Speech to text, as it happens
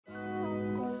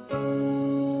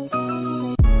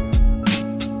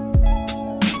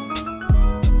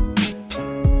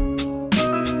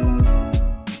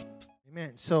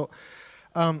So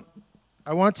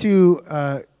I want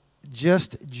to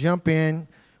just jump in.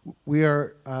 We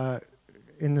are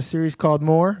in the series called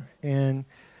More, and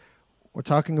we're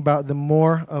talking about the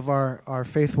more of our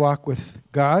faith walk with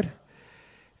God.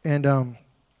 And I'm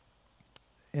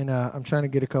trying to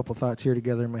get a couple thoughts here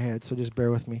together in my head, so just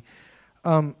bear with me.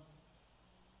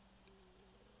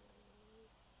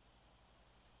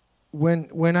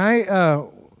 When I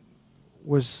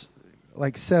was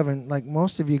like 7, like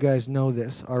most of you guys know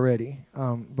this already,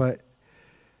 but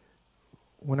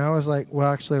when I was like, well,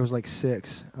 actually I was like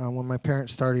 6, when my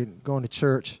parents started going to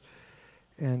church,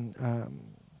 and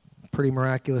pretty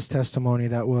miraculous testimony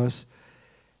that was.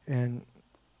 And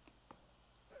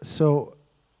so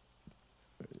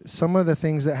some of the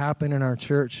things that happen in our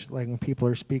church, like when people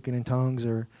are speaking in tongues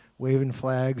or waving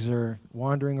flags or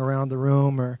wandering around the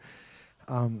room or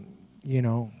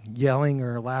yelling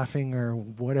or laughing or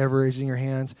whatever is in your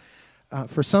hands.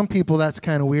 For some people, that's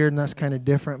kind of weird and that's kind of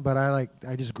different, but I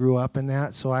just grew up in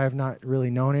that, so I have not really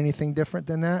known anything different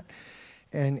than that.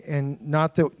 And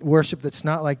not that worship that's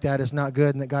not like that is not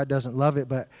good and that God doesn't love it,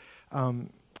 but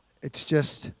it's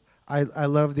just, I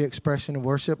love the expression of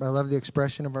worship. I love the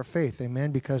expression of our faith,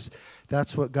 amen, because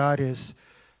that's what God is.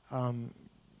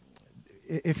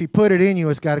 If He put it in you,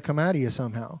 it's got to come out of you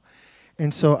somehow.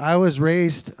 And so I was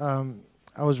raised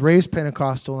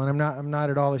Pentecostal, and I'm not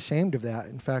at all ashamed of that.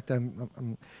 In fact,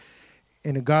 I'm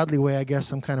in a godly way, I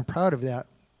guess I'm kind of proud of that.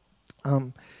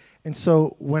 And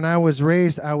so when I was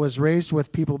raised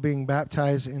with people being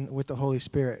baptized with the Holy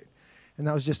Spirit, and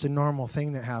that was just a normal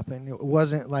thing that happened. It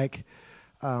wasn't like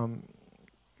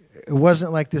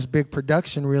this big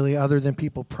production really, other than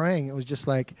people praying. It was just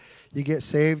like you get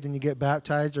saved and you get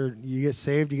baptized, or you get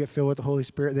saved, you get filled with the Holy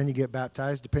Spirit, then you get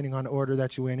baptized, depending on the order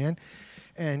that you went in.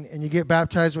 And you get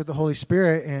baptized with the Holy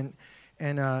Spirit, and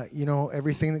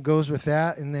everything that goes with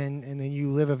that, and then you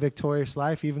live a victorious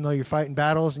life, even though you're fighting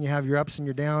battles and you have your ups and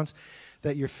your downs,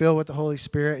 that you're filled with the Holy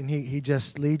Spirit, and He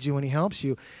just leads you and He helps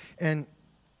you, and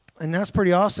that's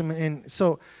pretty awesome. And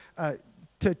so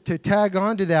to tag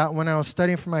on to that, when I was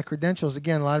studying for my credentials,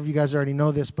 again, a lot of you guys already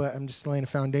know this, but I'm just laying a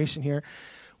foundation here.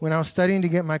 When I was studying to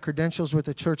get my credentials with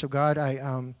the Church of God,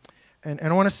 And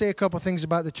I want to say a couple things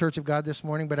about the Church of God this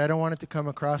morning, but I don't want it to come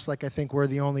across like I think we're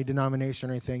the only denomination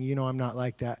or anything. You know I'm not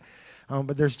like that.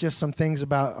 But there's just some things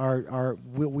about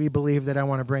we believe that I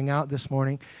want to bring out this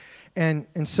morning. And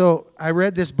so I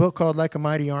read this book called Like a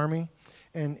Mighty Army.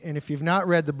 And if you've not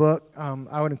read the book,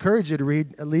 I would encourage you to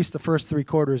read at least the first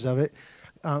 3/4 of it,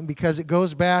 because it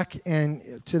goes back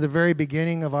to the very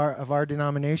beginning of our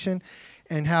denomination,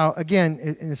 and how, again,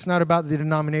 it's not about the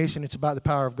denomination, it's about the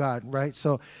power of God, right?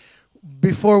 So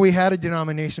before we had a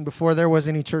denomination, before there was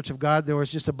any Church of God, there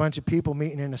was just a bunch of people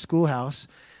meeting in a schoolhouse,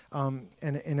 and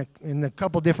in a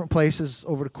couple different places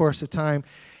over the course of time,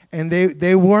 and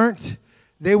they weren't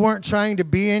trying to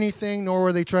be anything, nor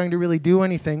were they trying to really do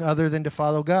anything other than to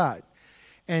follow God.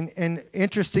 And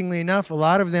interestingly enough, a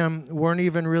lot of them weren't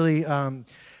even really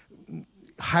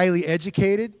highly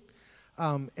educated,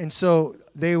 and so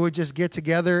they would just get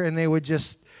together and they would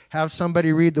just have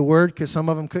somebody read the Word, because some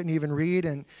of them couldn't even read,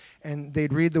 and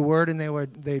they'd read the Word, and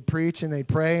they'd preach and they'd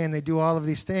pray and they'd do all of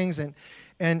these things, and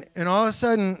all of a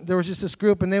sudden there was just this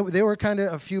group, and they were kind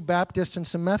of a few Baptists and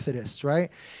some Methodists, right?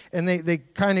 And they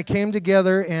kind of came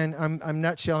together, and I'm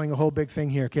nutshelling a whole big thing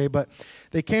here, okay? But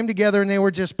they came together and they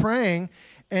were just praying,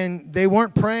 and they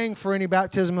weren't praying for any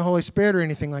baptism of the Holy Spirit or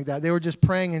anything like that. They were just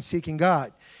praying and seeking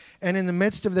God. And in the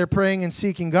midst of their praying and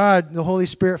seeking God, the Holy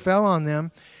Spirit fell on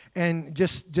them and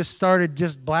just started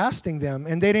just blasting them.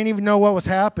 And they didn't even know what was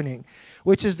happening,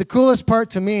 which is the coolest part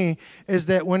to me, is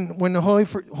that when the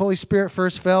Holy Spirit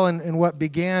first fell and what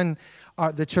began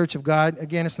the Church of God,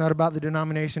 again, it's not about the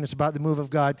denomination, it's about the move of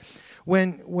God.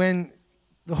 When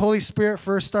the Holy Spirit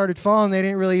first started falling, they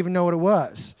didn't really even know what it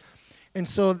was. And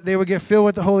so they would get filled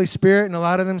with the Holy Spirit, and a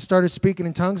lot of them started speaking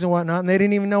in tongues and whatnot, and they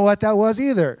didn't even know what that was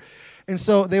either. And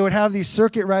so they would have these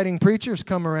circuit riding preachers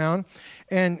come around,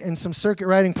 and some circuit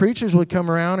riding preachers would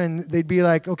come around, and they'd be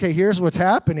like, okay, here's what's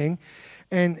happening.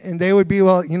 And they would be,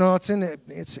 well, it's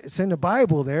in the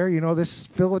Bible there, this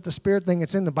filled with the Spirit thing,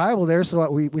 it's in the Bible there, so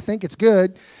we think it's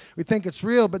good, we think it's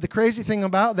real. But the crazy thing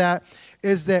about that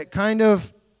is that kind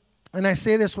of, and I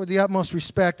say this with the utmost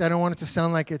respect, I don't want it to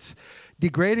sound like it's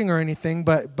degrading or anything,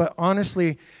 but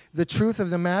honestly, the truth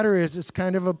of the matter is it's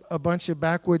kind of a bunch of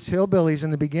backwoods hillbillies in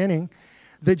the beginning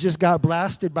that just got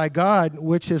blasted by God,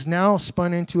 which has now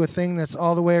spun into a thing that's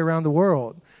all the way around the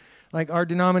world. Like our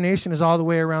denomination is all the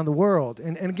way around the world.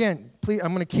 And again, please,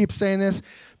 I'm going to keep saying this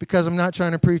because I'm not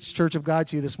trying to preach Church of God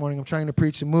to you this morning. I'm trying to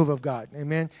preach the move of God.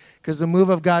 Amen? Because the move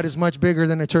of God is much bigger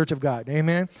than the Church of God.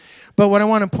 Amen? But what I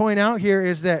want to point out here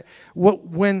is that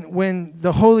when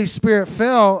the Holy Spirit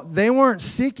fell, they weren't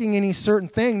seeking any certain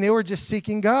thing. They were just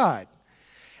seeking God.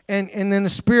 And then the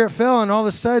Spirit fell, and all of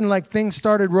a sudden, like, things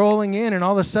started rolling in, and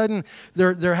all of a sudden,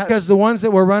 because the ones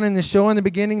that were running the show in the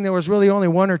beginning, there was really only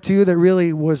one or two that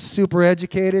really was super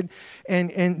educated,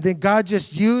 and then God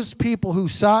just used people who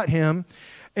sought Him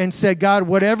and said, God,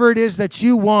 whatever it is that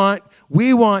you want,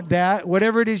 we want that.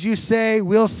 Whatever it is you say,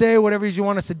 we'll say. Whatever it is you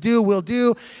want us to do, we'll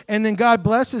do. And then God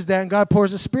blesses that, and God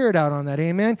pours the Spirit out on that.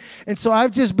 Amen? And so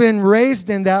I've just been raised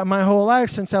in that my whole life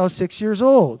since I was 6 years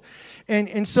old.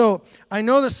 And so I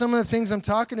know that some of the things I'm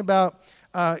talking about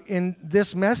in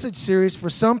this message series, for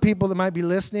some people that might be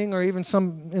listening, or even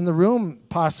some in the room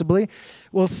possibly,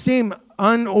 will seem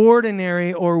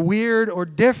unordinary or weird or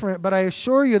different, but I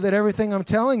assure you that everything I'm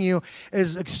telling you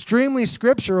is extremely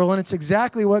scriptural, and it's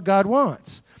exactly what God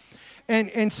wants.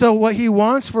 And so what He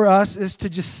wants for us is to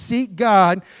just seek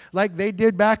God like they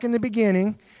did back in the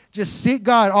beginning. Just seek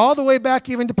God all the way back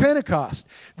even to Pentecost.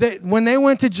 When they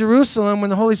went to Jerusalem, when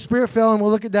the Holy Spirit fell, and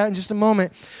we'll look at that in just a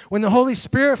moment, when the Holy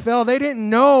Spirit fell, they didn't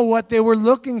know what they were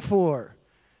looking for,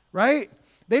 right?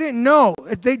 They didn't know.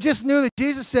 They just knew that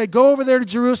Jesus said, go over there to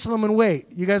Jerusalem and wait.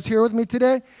 You guys here with me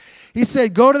today? He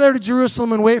said, go there to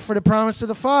Jerusalem and wait for the promise of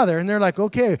the Father. And they're like,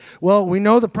 okay, well, we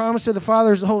know the promise of the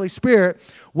Father is the Holy Spirit.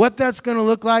 What that's going to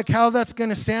look like, how that's going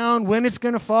to sound, when it's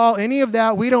going to fall, any of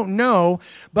that, we don't know.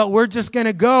 But we're just going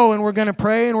to go, and we're going to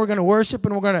pray, and we're going to worship,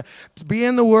 and we're going to be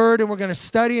in the Word, and we're going to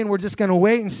study, and we're just going to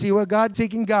wait and see what God's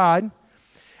seeking God,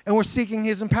 and we're seeking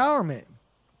His empowerment.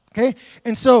 Okay?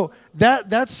 And so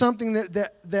that's something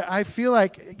that I feel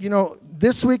like,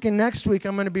 this week and next week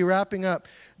I'm going to be wrapping up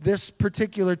this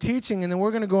particular teaching, and then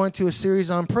we're going to go into a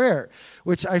series on prayer,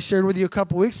 which I shared with you a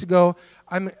couple weeks ago.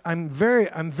 I'm very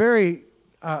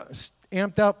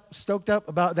amped up, stoked up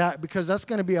about that, because that's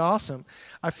going to be awesome.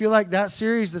 I feel like that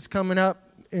series that's coming up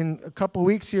in a couple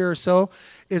weeks here or so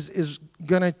is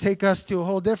going to take us to a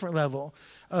whole different level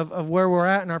of where we're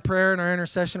at in our prayer and our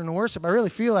intercession and worship. I really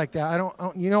feel like that. I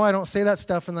don't say that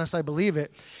stuff unless I believe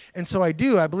it. And so I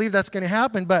do. I believe that's going to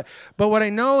happen. But what I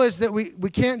know is that we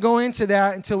can't go into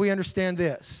that until we understand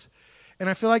this. And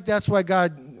I feel like that's why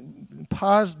God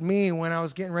paused me when I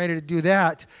was getting ready to do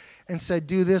that and said,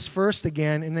 do this first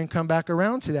again, and then come back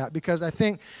around to that. Because I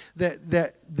think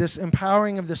that this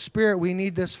empowering of the Spirit, we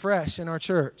need this fresh in our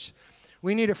church.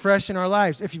 We need it fresh in our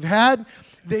lives. If you've had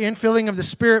the infilling of the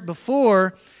Spirit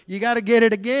before, you got to get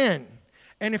it again.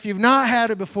 And if you've not had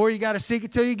it before, you got to seek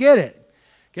it till you get it.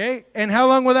 Okay? And how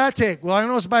long will that take? Well, I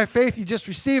know it's by faith you just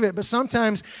receive it, but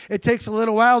sometimes it takes a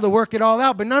little while to work it all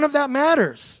out. But none of that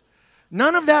matters.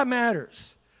 None of that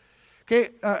matters. Okay?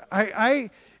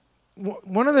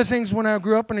 One of the things when I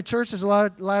grew up in the church is a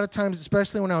lot of times,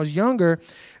 especially when I was younger,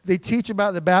 they teach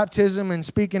about the baptism and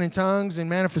speaking in tongues and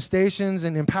manifestations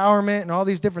and empowerment and all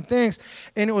these different things.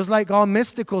 And it was like all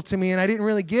mystical to me, and I didn't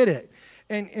really get it.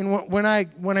 And when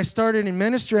I started in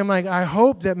ministry, I'm like, I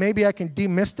hope that maybe I can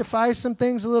demystify some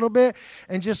things a little bit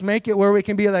and just make it where we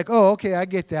can be like, oh, okay, I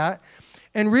get that.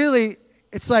 And really,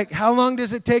 it's like, how long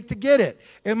does it take to get it?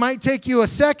 It might take you a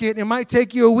second. It might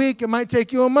take you a week. It might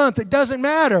take you a month. It doesn't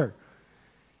matter,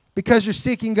 because you're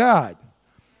seeking God.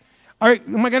 All right,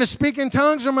 am I going to speak in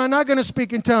tongues, or am I not going to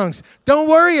speak in tongues? Don't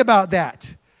worry about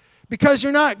that, because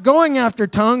you're not going after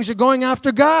tongues. You're going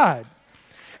after God.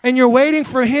 And you're waiting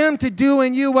for Him to do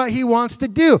in you what He wants to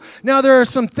do. Now, there are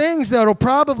some things that will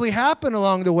probably happen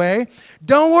along the way.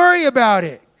 Don't worry about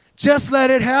it. Just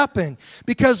let it happen.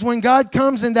 Because when God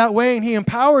comes in that way and He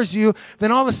empowers you,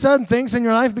 then all of a sudden things in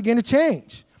your life begin to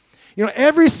change.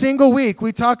 Every single week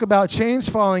we talk about chains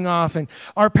falling off and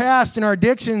our past and our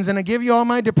addictions, and I give you all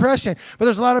my depression. But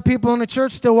there's a lot of people in the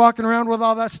church still walking around with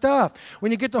all that stuff.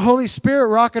 When you get the Holy Spirit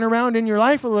rocking around in your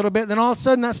life a little bit, then all of a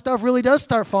sudden that stuff really does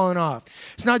start falling off.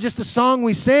 It's not just a song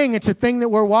we sing, it's a thing that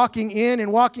we're walking in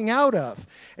and walking out of.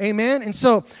 Amen? And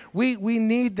so we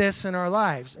need this in our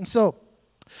lives. And so,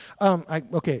 let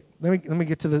me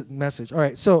get to the message. All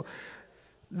right, so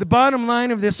the bottom line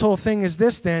of this whole thing is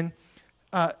this then.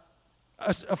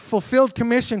 A fulfilled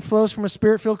commission flows from a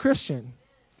Spirit-filled Christian.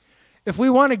 If we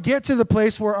want to get to the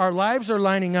place where our lives are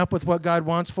lining up with what God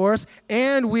wants for us,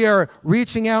 and we are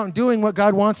reaching out and doing what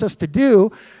God wants us to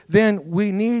do, then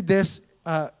we need this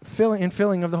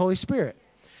filling of the Holy Spirit.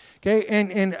 Okay,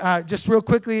 and just real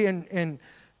quickly and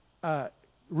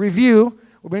review,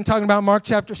 We've been talking about Mark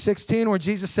chapter 16, where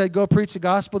Jesus said, go preach the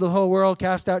gospel to the whole world,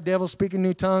 cast out devils, speak in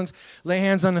new tongues, lay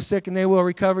hands on the sick, and they will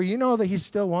recover. You know that he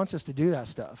still wants us to do that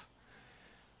stuff,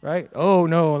 right? Oh,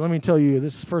 no, let me tell you,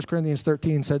 this is 1 Corinthians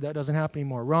 13 said that doesn't happen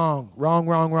anymore. Wrong, wrong,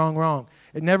 wrong, wrong, wrong.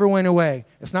 It never went away.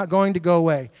 It's not going to go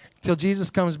away until Jesus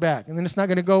comes back. And then it's not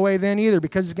going to go away then either,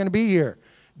 because he's going to be here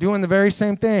doing the very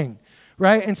same thing,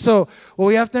 right? And so what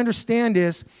we have to understand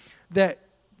is that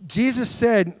Jesus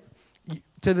said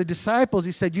to the disciples,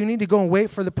 he said, you need to go and wait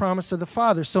for the promise of the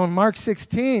Father. So in Mark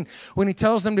 16, when he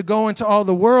tells them to go into all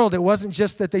the world, it wasn't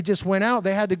just that they just went out.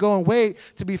 They had to go and wait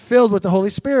to be filled with the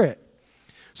Holy Spirit.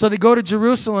 So they go to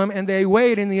Jerusalem and they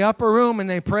wait in the upper room and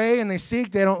they pray and they seek.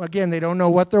 They don't know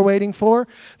what they're waiting for.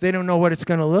 They don't know what it's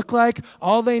going to look like.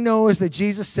 All they know is that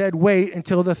Jesus said, wait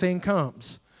until the thing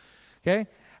comes. Okay?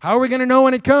 How are we going to know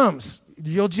when it comes?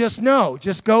 You'll just know.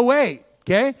 Just go wait.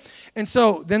 Okay? And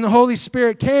so then the Holy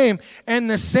Spirit came, and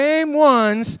the same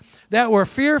ones that were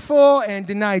fearful and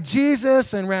denied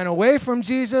Jesus and ran away from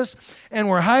Jesus and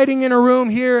were hiding in a room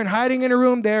here and hiding in a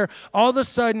room there, all of a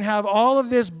sudden have all of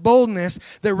this boldness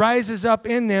that rises up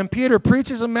in them. Peter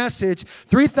preaches a message.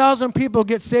 3,000 people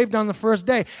get saved on the first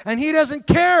day, and he doesn't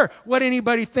care what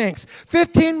anybody thinks.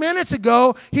 15 minutes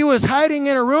ago, he was hiding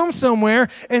in a room somewhere,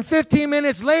 and 15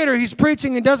 minutes later, he's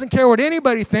preaching and doesn't care what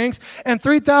anybody thinks, and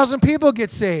 3,000 people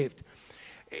get saved.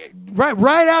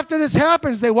 Right after this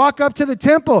happens, they walk up to the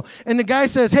temple, and the guy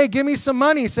says, hey, give me some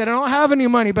money. He said, I don't have any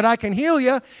money, but I can heal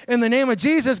you. In the name of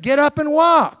Jesus, get up and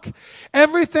walk.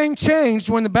 Everything changed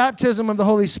when the baptism of the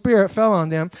Holy Spirit fell on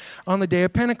them on the day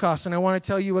of Pentecost. And I want to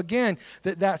tell you again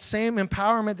that same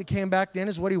empowerment that came back then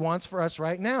is what he wants for us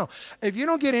right now. If you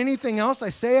don't get anything else I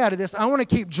say out of this, I want to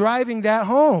keep driving that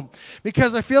home,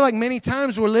 because I feel like many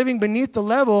times we're living beneath the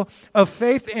level of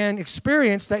faith and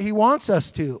experience that he wants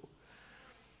us to.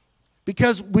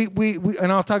 Because we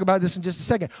and I'll talk about this in just a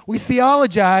second, we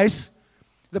theologize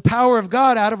the power of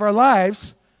God out of our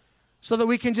lives so that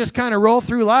we can just kind of roll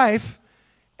through life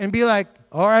and be like,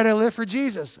 all right, I live for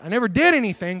Jesus. I never did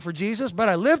anything for Jesus, but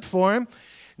I lived for him.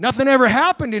 Nothing ever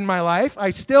happened in my life.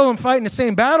 I still am fighting the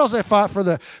same battles I fought for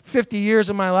the 50 years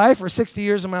of my life or 60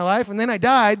 years of my life, and then I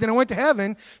died, then I went to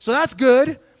heaven, so that's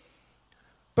good.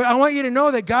 But I want you to know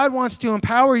that God wants to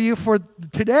empower you for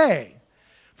today,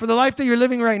 for the life that you're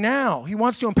living right now. He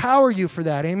wants to empower you for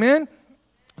that. Amen?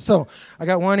 So, I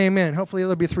got one amen. Hopefully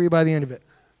there'll be 3 by the end of it.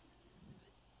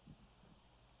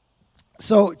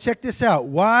 So, check this out.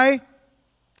 Why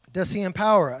does he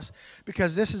empower us?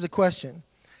 Because this is a question.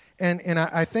 And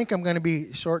I think I'm going to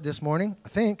be short this morning. I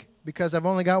think, because I've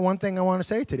only got one thing I want to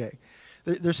say today.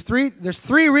 There's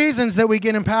three reasons that we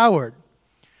get empowered.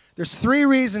 There's 3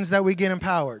 reasons that we get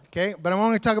empowered, okay? But I'm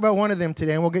only going to talk about one of them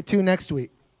today, and we'll get 2 next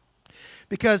week.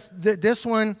 Because this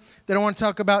one that I want to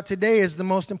talk about today is the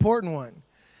most important one.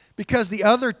 Because the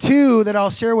other 2 that I'll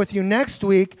share with you next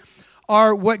week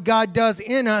are what God does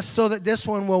in us so that this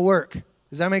one will work.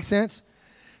 Does that make sense?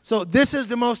 So this is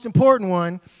the most important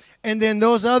one. And then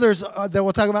those others that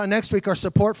we'll talk about next week are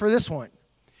support for this one.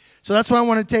 So that's why I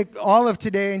want to take all of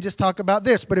today and just talk about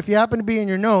this. But if you happen to be in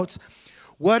your notes,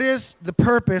 what is the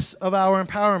purpose of our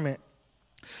empowerment?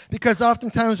 Because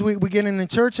oftentimes we get in the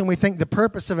church and we think the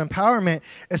purpose of empowerment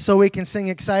is so we can sing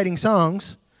exciting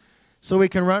songs, so we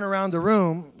can run around the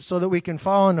room, so that we can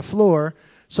fall on the floor,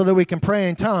 so that we can pray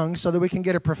in tongues, so that we can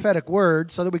get a prophetic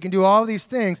word, so that we can do all these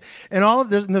things. And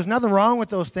there's nothing wrong with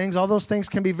those things. All those things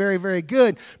can be very, very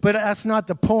good, but that's not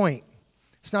the point.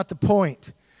 It's not the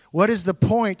point. What is the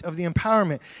point of the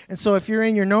empowerment? And so if you're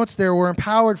in your notes there, we're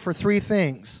empowered for 3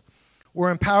 things.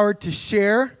 We're empowered to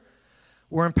share,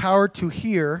 we're empowered to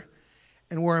hear,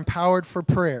 and we're empowered for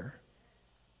prayer.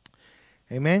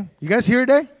 Amen? You guys here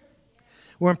today?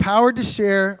 We're empowered to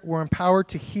share, we're empowered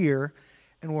to hear,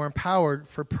 and we're empowered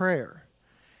for prayer.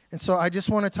 And so I just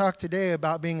want to talk today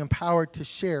about being empowered to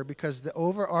share, because the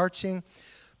overarching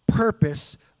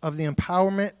purpose of the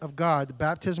empowerment of God, the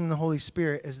baptism of the Holy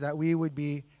Spirit, is that we would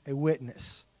be a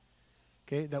witness.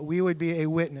 Okay, that we would be a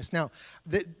witness. Now,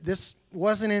 this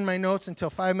wasn't in my notes until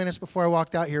 5 minutes before I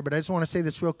walked out here, but I just want to say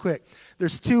this real quick.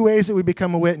 There's 2 ways that we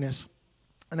become a witness.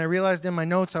 And I realized in my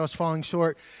notes I was falling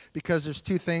short because there's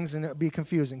 2 things and it would be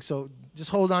confusing. So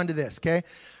just hold on to this, okay?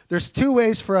 There's 2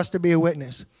 ways for us to be a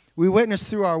witness. We witness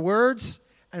through our words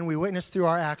and we witness through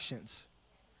our actions.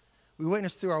 We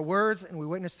witness through our words and we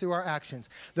witness through our actions.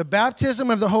 The baptism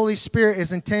of the Holy Spirit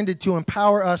is intended to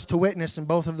empower us to witness in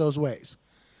both of those ways.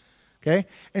 Okay?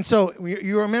 And so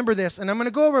you remember this, and I'm going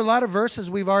to go over a lot of verses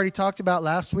we've already talked about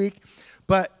last week,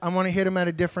 but I want to hit them at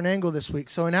a different angle this week.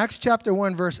 So in Acts chapter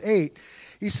 1, verse 8,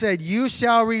 he said, you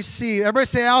shall receive. Everybody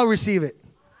say, I'll receive it.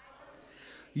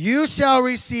 You shall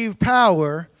receive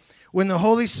power when the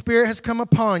Holy Spirit has come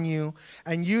upon you,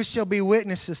 and you shall be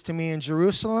witnesses to me in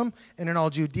Jerusalem and in all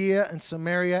Judea and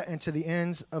Samaria and to the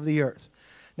ends of the earth.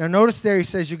 Now notice there he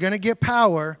says you're going to get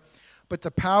power, but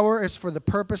the power is for the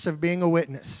purpose of being a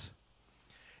witness.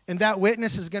 And that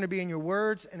witness is going to be in your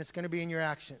words and it's going to be in your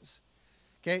actions.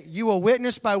 Okay? You will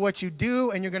witness by what you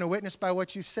do and you're going to witness by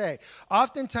what you say.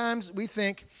 Oftentimes we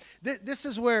think this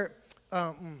is where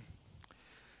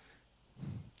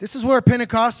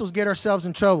Pentecostals get ourselves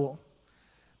in trouble.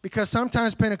 Because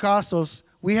sometimes Pentecostals,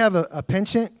 we have a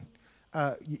penchant.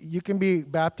 You can be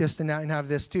Baptist and have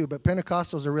this too, but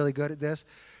Pentecostals are really good at this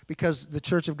because the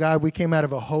Church of God, we came out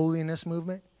of a holiness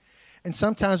movement. And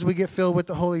sometimes we get filled with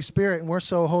the Holy Spirit, and we're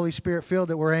so Holy Spirit filled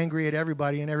that we're angry at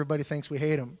everybody, and everybody thinks we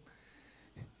hate them.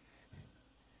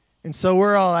 And so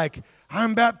we're all like,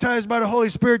 I'm baptized by the Holy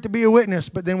Spirit to be a witness,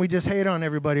 but then we just hate on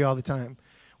everybody all the time.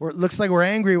 Or it looks like we're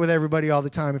angry with everybody all the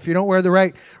time. If you don't wear the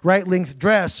right length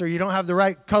dress, or you don't have the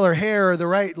right color hair, or the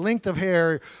right length of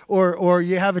hair, or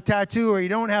you have a tattoo, or you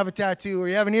don't have a tattoo, or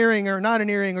you have an earring or not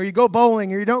an earring, or you go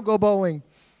bowling or you don't go bowling.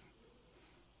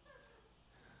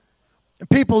 And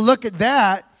people look at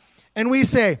that, and we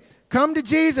say, come to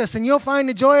Jesus, and you'll find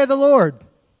the joy of the Lord.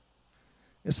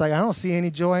 It's like, I don't see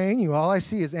any joy in you. All I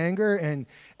see is anger and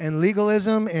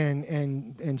legalism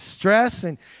and stress,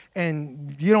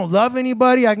 and you don't love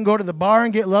anybody. I can go to the bar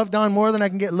and get loved on more than I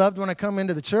can get loved when I come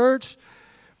into the church.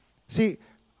 See,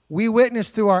 we witness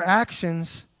through our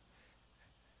actions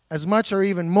as much or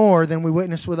even more than we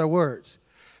witness with our words.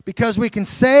 Because we can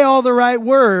say all the right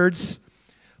words,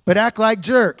 but act like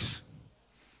jerks.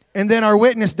 And then our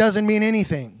witness doesn't mean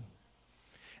anything.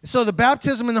 So the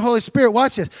baptism in the Holy Spirit,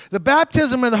 watch this. The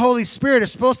baptism of the Holy Spirit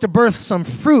is supposed to birth some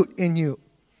fruit in you.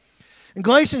 In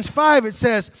Galatians 5, it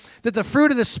says that the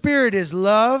fruit of the Spirit is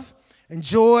love and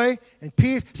joy and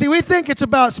peace. See, we think it's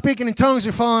about speaking in tongues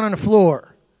or falling on the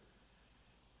floor.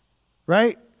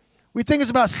 Right? We think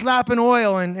it's about slapping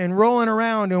oil and rolling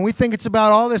around, and we think it's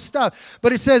about all this stuff.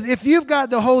 But it says if you've got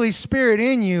the Holy Spirit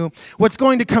in you, what's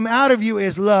going to come out of you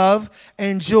is love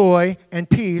and joy and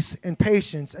peace and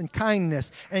patience and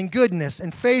kindness and goodness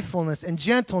and faithfulness and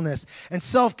gentleness and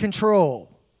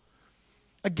self-control.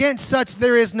 Against such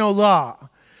there is no law.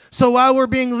 So while we're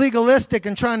being legalistic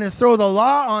and trying to throw the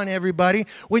law on everybody,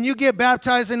 when you get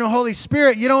baptized in the Holy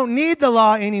Spirit, you don't need the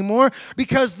law anymore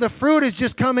because the fruit is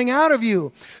just coming out of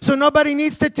you. So nobody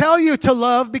needs to tell you to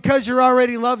love because you're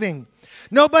already loving.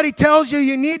 Nobody tells you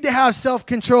you need to have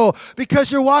self-control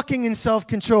because you're walking in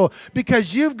self-control,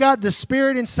 because you've got the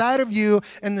Spirit inside of you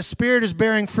and the Spirit is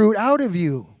bearing fruit out of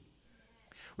you.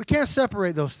 We can't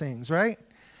separate those things, right?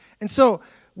 And so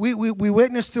we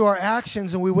witness through our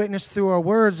actions and we witness through our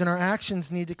words, and our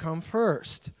actions need to come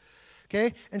first.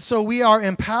 Okay? And so we are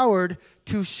empowered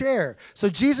to share. So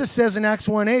Jesus says in Acts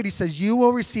 1:8, he says, you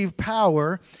will receive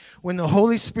power when the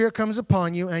Holy Spirit comes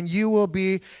upon you, and you will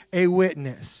be a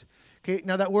witness. Okay?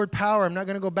 Now that word power, I'm not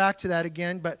going to go back to that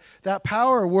again, but that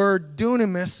power word,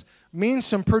 dunamis, means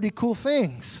some pretty cool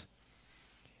things.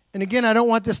 And again, I don't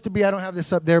want this to be, I don't have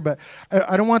this up there, but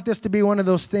I don't want this to be one of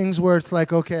those things where it's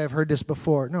like, okay, I've heard this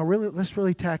before. No, really, let's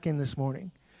really tack in this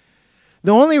morning.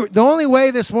 The only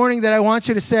way this morning that I want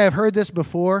you to say I've heard this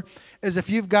before is if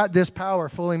you've got this power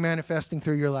fully manifesting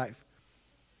through your life.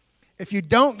 If you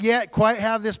don't yet quite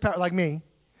have this power, like me,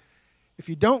 if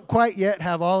you don't quite yet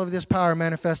have all of this power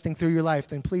manifesting through your life,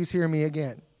 then please hear me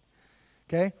again.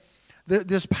 Okay?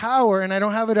 This power, and I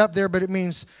don't have it up there, but it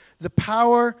means the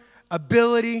power,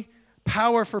 ability,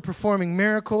 power for performing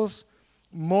miracles,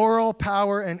 moral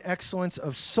power and excellence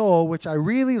of soul, which I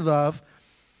really love.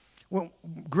 When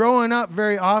growing up,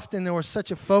 very often there was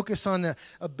such a focus on the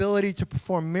ability to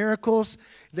perform miracles.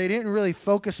 They didn't really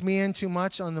focus me in too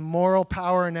much on the moral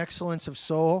power and excellence of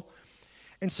soul.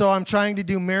 And so I'm trying to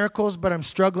do miracles, but I'm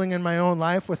struggling in my own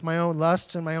life with my own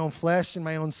lusts and my own flesh and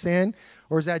my own sin.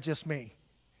 Or is that just me?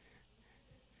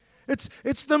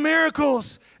 It's the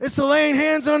miracles. It's the laying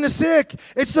hands on the sick.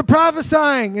 It's the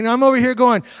prophesying. And I'm over here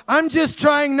going, I'm just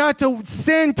trying not to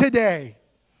sin today.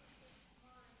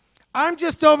 I'm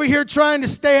just over here trying to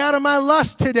stay out of my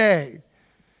lust today.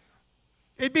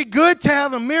 It'd be good to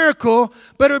have a miracle,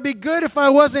 but it would be good if I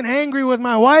wasn't angry with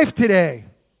my wife today.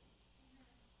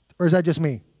 Or is that just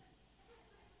me?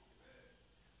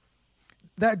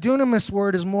 That dunamis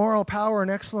word is moral power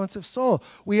and excellence of soul.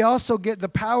 We also get the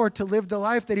power to live the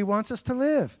life that he wants us to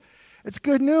live. It's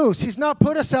good news. He's not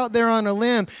put us out there on a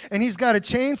limb, and he's got a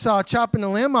chainsaw chopping the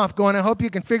limb off going, I hope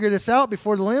you can figure this out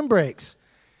before the limb breaks.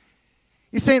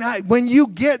 He's saying when you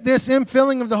get this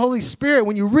infilling of the Holy Spirit,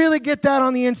 when you really get that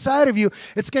on the inside of you,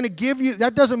 it's going to give you,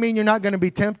 that doesn't mean you're not going to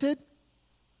be tempted.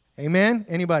 Amen?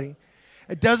 Anybody?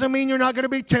 It doesn't mean you're not going to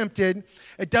be tempted.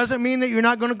 It doesn't mean that you're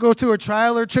not going to go through a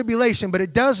trial or tribulation, but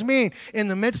it does mean in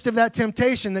the midst of that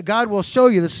temptation that God will show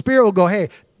you. The Spirit will go, hey,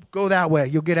 go that way.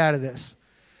 You'll get out of this.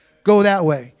 Go that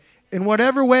way. In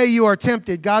whatever way you are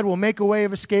tempted, God will make a way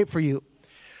of escape for you.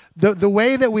 The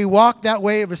way that we walk that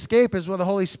way of escape is with the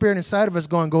Holy Spirit inside of us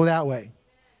going, go that way.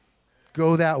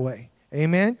 Go that way.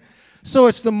 Amen? So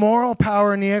it's the moral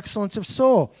power and the excellence of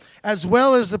soul, as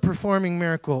well as the performing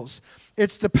miracles.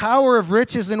 It's the power of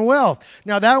riches and wealth.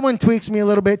 Now, that one tweaks me a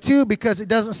little bit, too, because it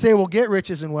doesn't say we'll get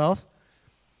riches and wealth.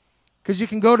 Because you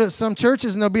can go to some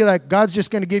churches and they'll be like, God's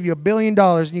just going to give you $1 billion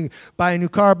and you buy a new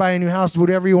car, buy a new house,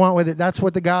 whatever you want with it. That's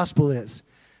what the gospel is.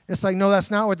 It's like, no,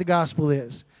 that's not what the gospel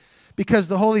is. Because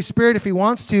the Holy Spirit, if He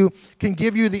wants to, can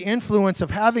give you the influence of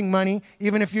having money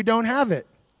even if you don't have it.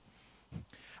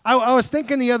 I was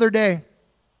thinking the other day,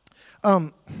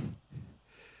 you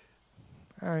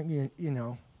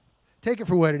know, take it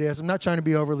for what it is. I'm not trying to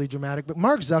be overly dramatic, but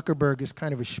Mark Zuckerberg is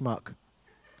kind of a schmuck.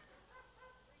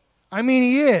 I mean,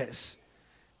 he is.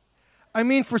 I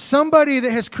mean, for somebody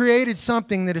that has created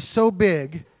something that is so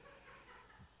big,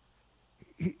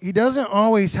 he doesn't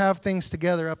always have things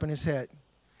together up in his head.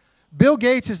 Bill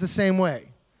Gates is the same way.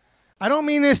 I don't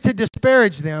mean this to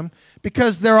disparage them,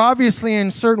 because they're obviously, in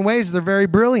certain ways, they're very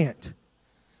brilliant.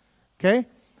 Okay?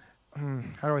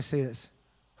 How do I say this?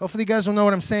 Hopefully you guys will know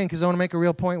what I'm saying, because I want to make a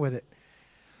real point with it.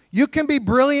 You can be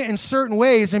brilliant in certain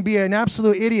ways and be an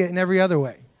absolute idiot in every other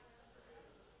way.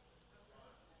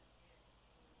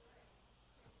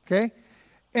 Okay?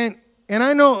 And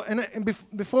I know, and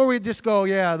before we just go,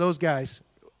 yeah, those guys,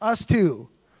 us too.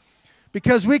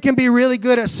 Because we can be really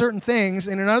good at certain things,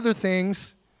 and in other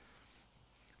things,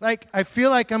 like I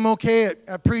feel like I'm okay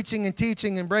at preaching and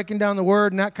teaching and breaking down the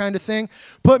word and that kind of thing.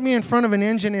 Put me in front of an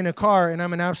engine in a car, and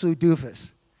I'm an absolute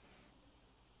doofus.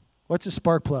 What's a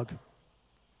spark plug?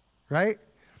 Right?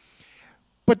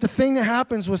 But the thing that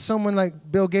happens with someone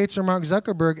like Bill Gates or Mark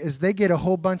Zuckerberg is they get a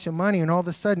whole bunch of money, and all of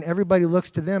a sudden everybody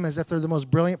looks to them as if they're the most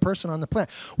brilliant person on the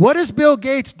planet. What is Bill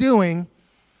Gates doing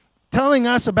telling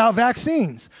us about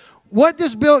vaccines? What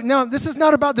does Bill... Now, this is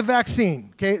not about the vaccine,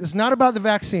 okay? It's not about the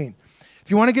vaccine. If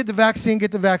you want to get the vaccine,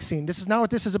 get the vaccine. This is not what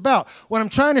this is about. What I'm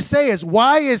trying to say is,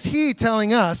 why is he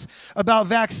telling us about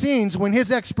vaccines when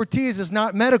his expertise is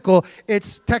not medical,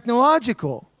 it's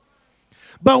technological?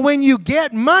 But when you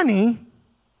get money,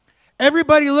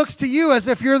 everybody looks to you as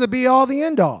if you're the be-all, the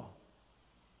end-all.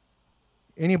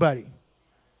 Anybody?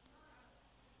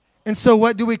 And so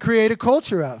what do we create a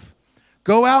culture of?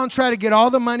 Go out and try to get all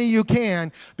the money you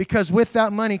can, because with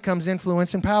that money comes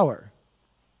influence and power.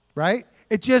 Right?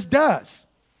 It just does.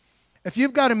 If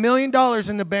you've got $1 million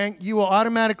in the bank, you will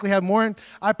automatically have more.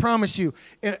 I promise you,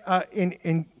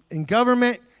 in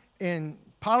government, in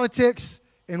politics,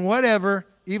 in whatever,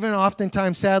 even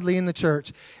oftentimes, sadly, in the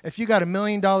church, if you got $1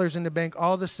 million in the bank,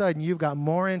 all of a sudden you've got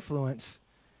more influence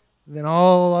than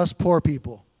all us poor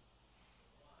people.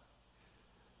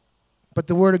 But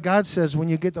the Word of God says when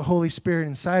you get the Holy Spirit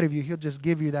inside of you, He'll just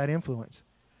give you that influence.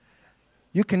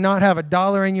 You cannot have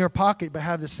 $1 in your pocket but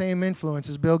have the same influence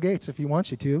as Bill Gates if he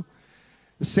wants you to.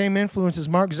 The same influence as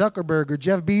Mark Zuckerberg or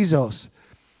Jeff Bezos.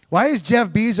 Why is Jeff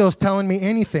Bezos telling me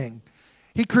anything?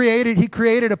 He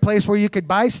created a place where you could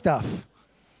buy stuff.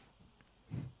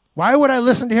 Why would I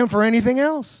listen to him for anything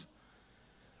else?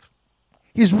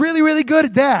 He's really, really good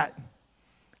at that.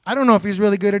 I don't know if he's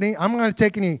really good at any. I'm not going to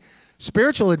take any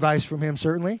spiritual advice from him,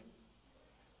 certainly.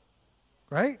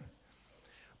 Right?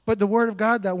 But the Word of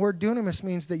God, that word dunamis,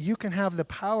 means that you can have the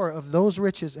power of those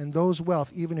riches and those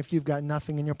wealth even if you've got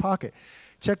nothing in your pocket.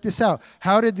 Check this out.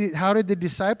 How did the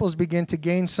disciples begin to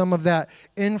gain some of that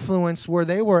influence where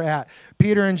they were at?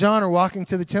 Peter and John are walking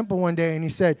to the temple one day, and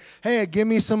he said, hey, give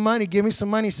me some money, give me some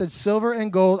money. He said, silver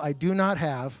and gold I do not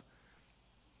have.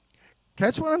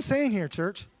 Catch what I'm saying here,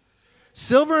 church.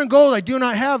 Silver and gold I do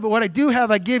not have, but what I do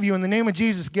have I give you. In the name of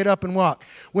Jesus, get up and walk.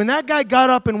 When that guy got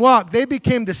up and walked, they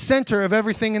became the center of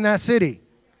everything in that city.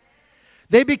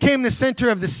 They became the center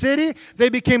of the city. They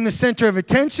became the center of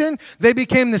attention. They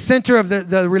became the center of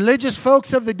the religious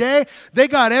folks of the day. They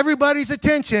got everybody's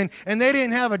attention, and they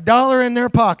didn't have $1 in their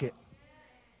pocket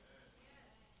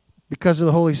because of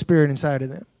the Holy Spirit inside of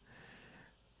them.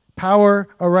 Power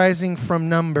arising from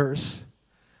numbers.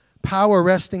 Power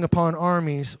resting upon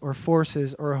armies or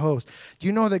forces or hosts. Do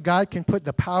you know that God can put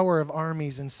the power of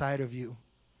armies inside of you?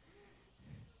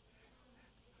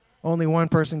 Only one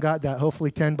person got that. Hopefully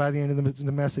 10 by the end of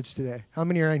the message today. How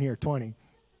many are in here? 20.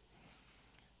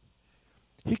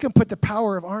 He can put the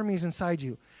power of armies inside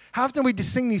you. How often we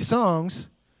just sing these songs?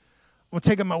 I'm going to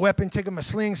take up my weapon, take up my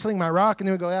sling my rock, and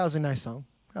then we go, that was a nice song.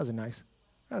 That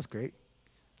was great.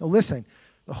 No, listen,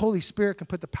 the Holy Spirit can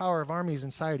put the power of armies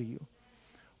inside of you.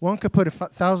 One could put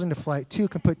 1,000 to flight. Two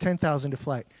can put 10,000 to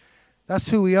flight. That's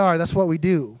who we are. That's what we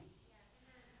do.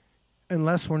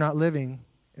 Unless we're not living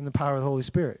in the power of the Holy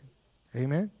Spirit.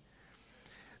 Amen?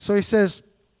 So he says,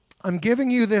 I'm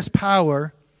giving you this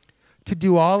power to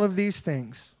do all of these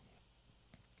things.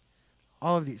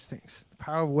 All of these things. The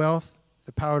power of wealth,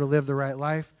 the power to live the right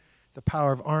life, the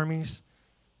power of armies,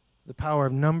 the power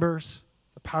of numbers,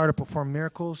 the power to perform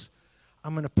miracles.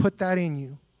 I'm going to put that in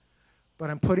you, but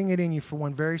I'm putting it in you for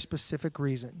one very specific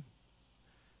reason.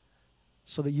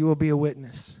 So that you will be a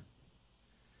witness.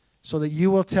 So that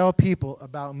you will tell people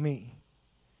about me.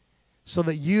 So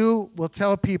that you will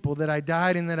tell people that I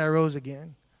died and that I rose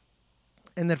again.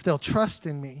 And that if they'll trust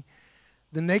in me,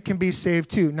 then they can be saved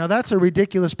too. Now that's a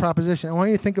ridiculous proposition. I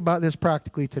want you to think about this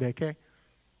practically today, okay?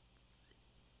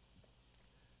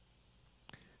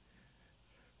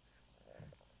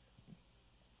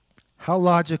 How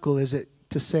logical is it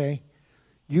to say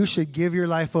you should give your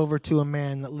life over to a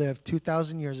man that lived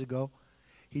 2,000 years ago?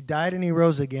 He died and he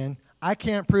rose again. I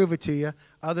can't prove it to you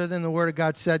other than the Word of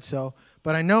God said so,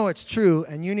 but I know it's true,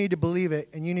 and you need to believe it,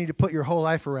 and you need to put your whole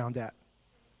life around that.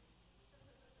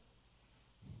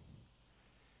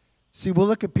 See, we'll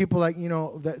look at people like,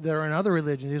 that are in other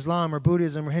religions, Islam or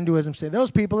Buddhism or Hinduism, say, those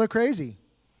people are crazy.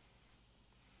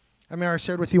 I mean, I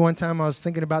shared with you one time, I was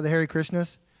thinking about the Hare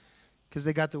Krishnas, because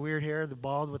they got the weird hair, the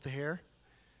bald with the hair,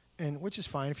 and which is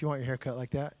fine if you want your hair cut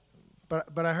like that.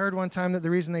 But I heard one time that the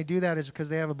reason they do that is because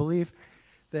they have a belief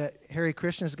that Hare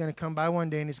Krishna is going to come by one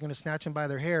day and he's going to snatch them by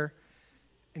their hair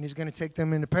and he's going to take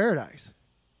them into paradise.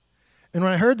 And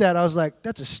when I heard that, I was like,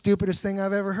 that's the stupidest thing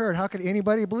I've ever heard. How could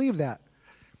anybody believe that?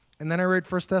 And then I read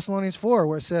 1 Thessalonians 4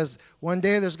 where it says, one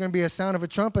day there's going to be a sound of a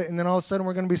trumpet and then all of a sudden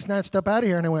we're going to be snatched up out of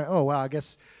here. And I went, oh, wow, I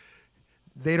guess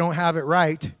they don't have it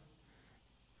right.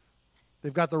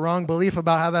 They've got the wrong belief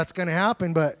about how that's going to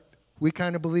happen, but we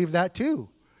kind of believe that too.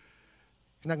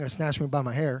 He's not going to snatch me by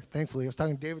my hair, thankfully. I was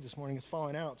talking to David this morning. It's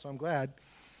falling out, so I'm glad.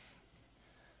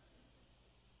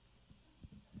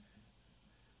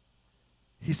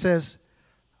 He says,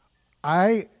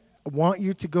 I want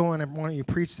you to go and I want you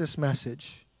to preach this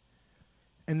message,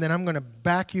 and then I'm going to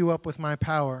back you up with my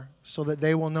power so that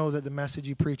they will know that the message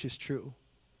you preach is true.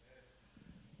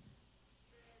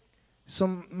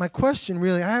 So my question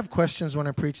really, I have questions when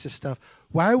I preach this stuff.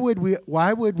 Why would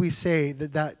we say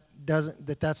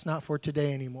that's not for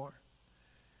today anymore?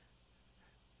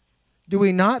 Do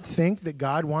we not think that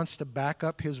God wants to back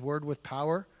up his word with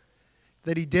power?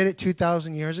 That he did it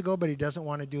 2,000 years ago, but he doesn't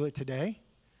want to do it today?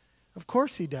 Of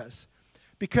course he does.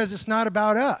 Because it's not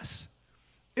about us.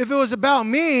 If it was about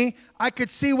me, I could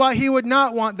see why he would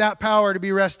not want that power to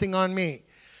be resting on me.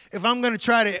 If I'm going to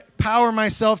try to power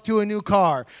myself to a new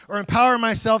car or empower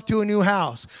myself to a new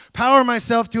house, power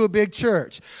myself to a big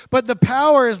church. But the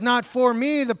power is not for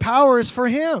me. The power is for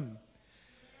him.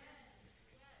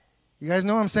 You guys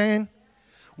know what I'm saying?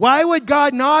 Why would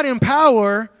God not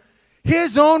empower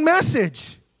his own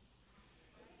message?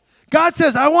 God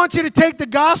says, I want you to take the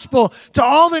gospel to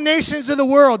all the nations of the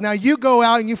world. Now you go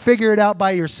out and you figure it out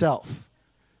by yourself.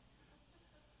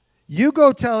 You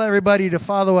go tell everybody to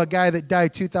follow a guy that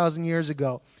died 2,000 years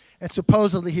ago, and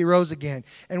supposedly he rose again.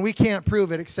 And we can't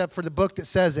prove it except for the book that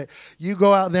says it. You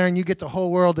go out there and you get the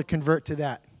whole world to convert to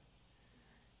that.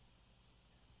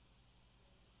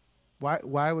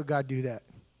 Why would God do that?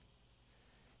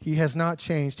 He has not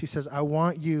changed. He says, I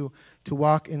want you to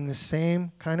walk in the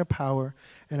same kind of power,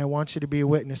 and I want you to be a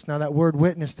witness. Now, that word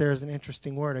witness there is an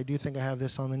interesting word. I do think I have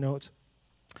this on the notes.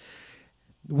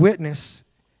 Witness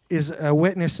is a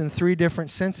witness in three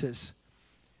different senses.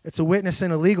 It's a witness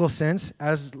in a legal sense,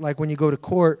 as like when you go to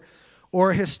court,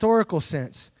 or a historical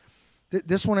sense.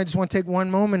 This one I just want to take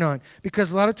one moment on,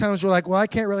 because a lot of times we're like, well, I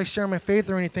can't really share my faith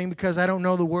or anything because I don't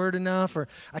know the word enough, or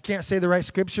I can't say the right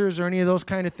scriptures or any of those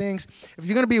kind of things. If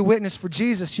you're going to be a witness for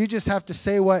Jesus, you just have to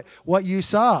say what you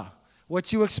saw,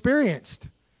 what you experienced,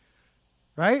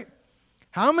 right?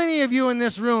 How many of you in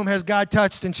this room has God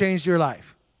touched and changed your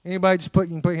life? Anybody? Just you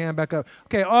can put your hand back up.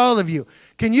 Okay, all of you.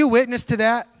 Can you witness to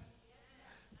that?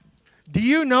 Do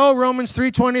you know Romans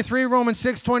 3:23, Romans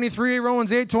 6:23,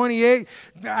 Romans 8:28,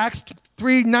 Acts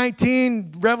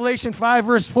 3:19, Revelation 5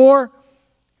 verse 4?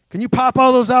 Can you pop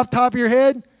all those off the top of your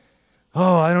head?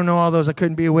 Oh, I don't know all those. I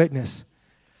couldn't be a witness.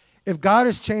 If God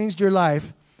has changed your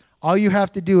life, all you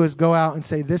have to do is go out and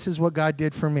say, this is what God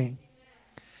did for me.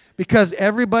 Because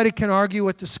everybody can argue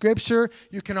with the scripture,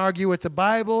 you can argue with the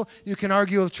Bible, you can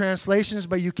argue with translations,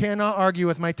 but you cannot argue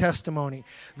with my testimony.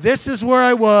 This is where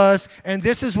I was, and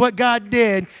this is what God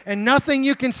did, and nothing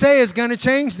you can say is going to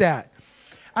change that.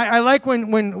 I like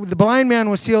when the blind man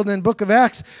was healed in the book of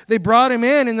Acts, they brought him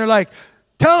in and they're like,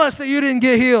 tell us that you didn't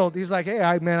get healed. He's like,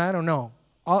 hey, man, I don't know.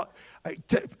 Or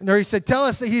he said, tell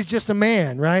us that he's just a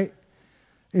man, right?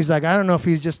 He's like, I don't know if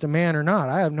he's just a man or not.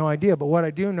 I have no idea. But what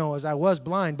I do know is I was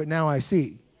blind, but now I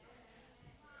see.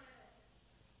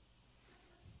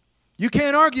 You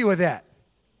can't argue with that.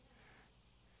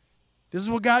 This is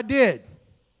what God did.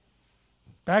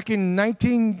 Back in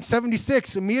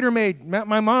 1976, a meter maid met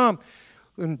my mom.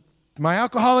 And my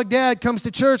alcoholic dad comes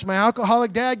to church. My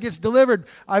alcoholic dad gets delivered.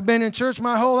 I've been in church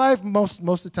my whole life, most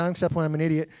of the time, except when I'm an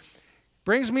idiot.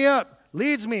 Brings me up,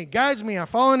 leads me, guides me. I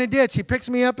fall in a ditch. He picks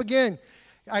me up again.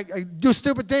 I do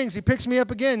stupid things. He picks me up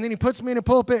again. Then he puts me in a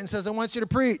pulpit and says, I want you to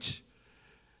preach.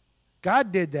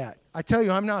 God did that. I tell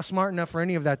you, I'm not smart enough for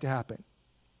any of that to happen.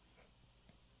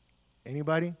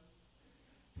 Anybody?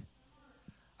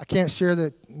 I can't share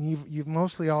that. You've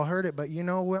mostly all heard it, but you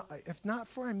know what? If not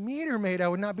for a meter maid, I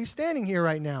would not be standing here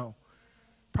right now.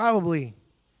 Probably.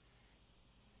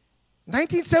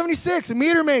 1976, a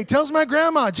meter maid tells my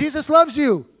grandma, Jesus loves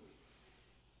you.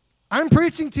 I'm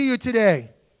preaching to you today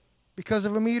because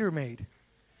of a meter maid.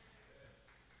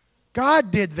 God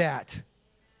did that.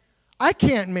 I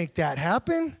can't make that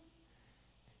happen.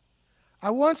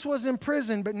 I once was in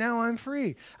prison, but now I'm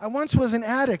free. I once was an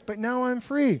addict, but now I'm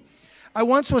free. I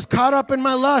once was caught up in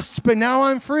my lusts, but now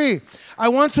I'm free. I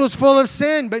once was full of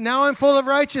sin, but now I'm full of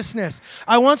righteousness.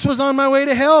 I once was on my way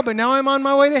to hell, but now I'm on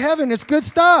my way to heaven. It's good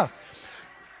stuff.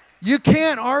 You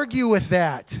can't argue with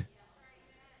that.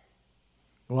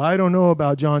 Well, I don't know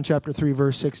about John chapter 3,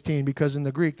 verse 16, because in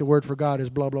the Greek, the word for God is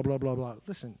blah, blah, blah, blah, blah.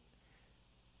 Listen,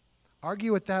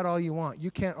 argue with that all you want.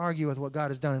 You can't argue with what God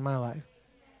has done in my life.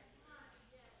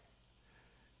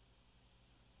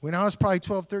 When I was probably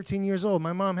 12, 13 years old,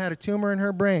 my mom had a tumor in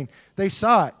her brain. They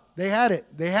saw it. They had it.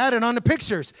 They had it on the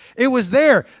pictures. It was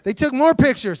there. They took more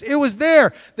pictures. It was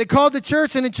there. They called the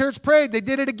church and the church prayed. They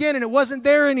did it again and it wasn't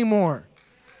there anymore.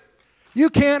 You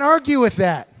can't argue with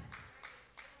that.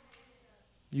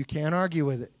 You can't argue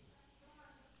with it.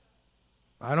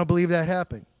 I don't believe that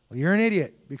happened. Well, you're an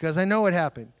idiot because I know it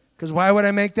happened. Because why would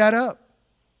I make that up?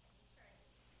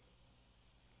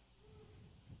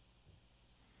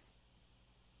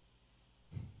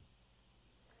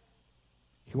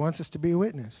 He wants us to be a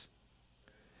witness.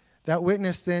 That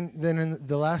witness then in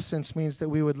the last sense means that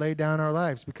we would lay down our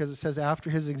lives because it says after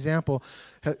his example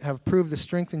have proved the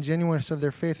strength and genuineness of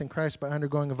their faith in Christ by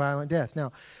undergoing a violent death.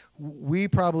 Now, we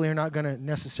probably are not going to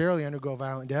necessarily undergo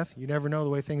violent death. You never know the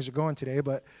way things are going today,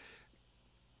 but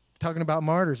talking about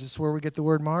martyrs, this is where we get the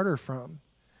word martyr from.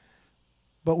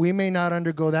 But we may not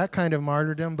undergo that kind of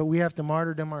martyrdom, but we have to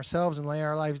martyrdom ourselves and lay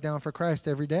our lives down for Christ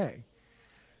every day.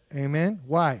 Amen?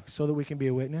 Why? So that we can be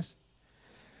a witness.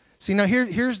 See, now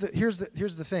here's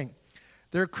the thing.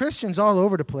 There are Christians all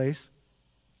over the place.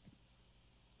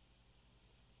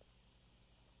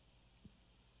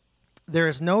 There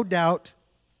is no doubt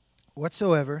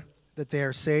whatsoever that they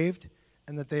are saved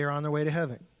and that they are on their way to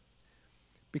heaven.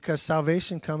 Because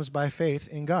salvation comes by faith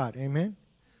in God. Amen?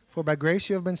 For by grace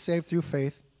you have been saved through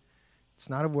faith. It's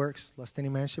not of works, lest any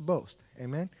man should boast.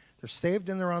 Amen? They're saved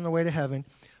and they're on their way to heaven.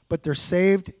 But they're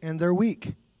saved and they're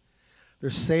weak. They're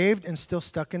saved and still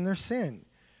stuck in their sin.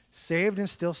 Saved and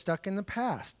still stuck in the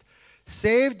past.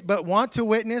 Saved but want to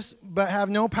witness but have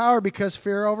no power because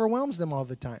fear overwhelms them all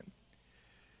the time.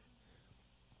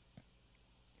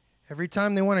 Every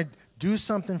time they want to do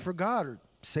something for God or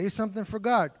say something for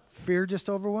God, fear just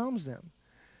overwhelms them.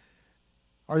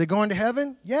 Are they going to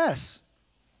heaven? Yes.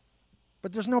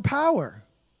 But there's no power.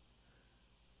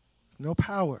 No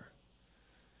power.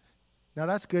 Now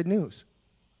that's good news.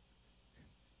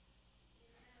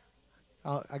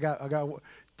 I got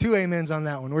 2 amens on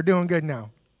that one. We're doing good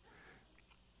now.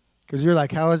 Because you're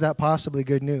like, how is that possibly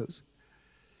good news?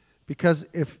 Because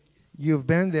if you've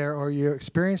been there or you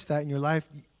experienced that in your life,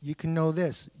 you can know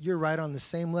this. You're right on the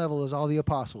same level as all the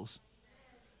apostles.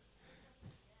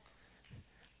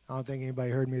 I don't think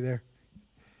anybody heard me there.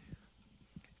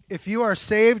 If you are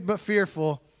saved but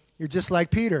fearful, you're just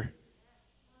like Peter.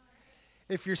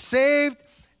 If you're saved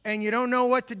and you don't know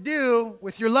what to do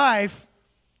with your life,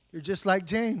 you're just like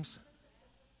James.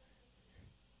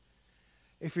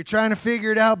 If you're trying to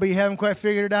figure it out but you haven't quite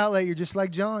figured it out yet, you're just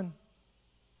like John.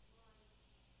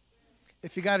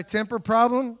 If you got a temper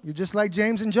problem, you're just like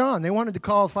James and John. They wanted to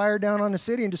call fire down on the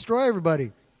city and destroy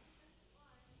everybody.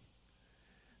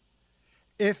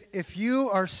 If you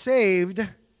are saved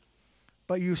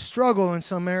but you struggle in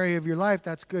some area of your life,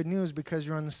 that's good news because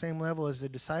you're on the same level as the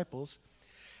disciples.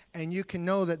 And you can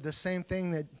know that the same thing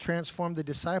that transformed the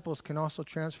disciples can also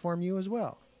transform you as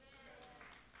well.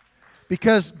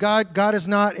 Because God is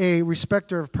not a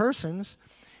respecter of persons.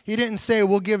 He didn't say,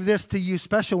 we'll give this to you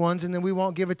special ones and then we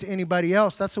won't give it to anybody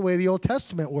else. That's the way the Old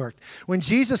Testament worked. When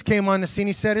Jesus came on the scene,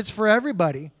 he said it's for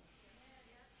everybody.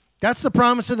 That's the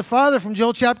promise of the Father from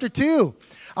Joel chapter 2.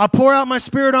 I'll pour out my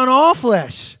Spirit on all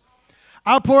flesh.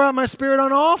 I'll pour out my Spirit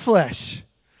on all flesh.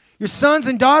 Your sons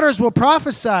and daughters will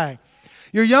prophesy.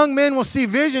 Your young men will see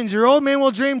visions. Your old men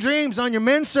will dream dreams. On your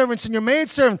men servants and your maid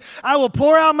servants, I will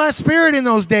pour out my Spirit in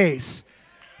those days.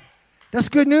 That's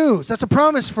good news. That's a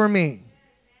promise for me.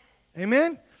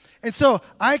 Amen? And so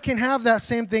I can have that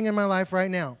same thing in my life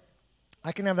right now.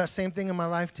 I can have that same thing in my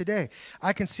life today.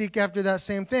 I can seek after that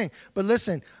same thing. But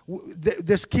listen,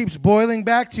 this keeps boiling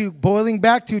back to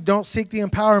don't seek the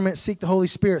empowerment, seek the Holy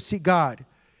Spirit, seek God.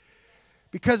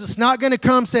 Because it's not going to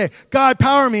come say, God,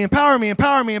 empower me, empower me,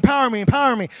 empower me, empower me,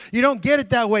 empower me. You don't get it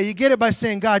that way. You get it by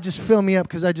saying, God, just fill me up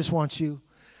because I just want you.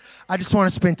 I just want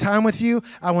to spend time with you.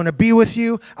 I want to be with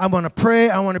you. I want to pray.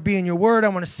 I want to be in your word. I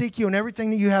want to seek you, and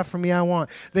everything that you have for me, I want.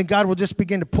 Then God will just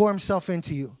begin to pour himself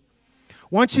into you.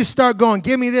 Once you start going,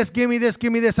 give me this, give me this,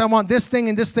 give me this, I want this thing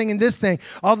and this thing and this thing,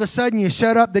 all of a sudden you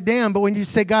shut up the dam. But when you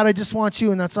say, God, I just want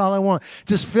you and that's all I want,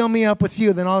 just fill me up with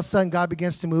you, then all of a sudden God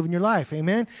begins to move in your life.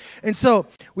 Amen? And so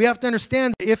we have to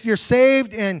understand that if you're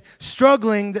saved and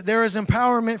struggling, that there is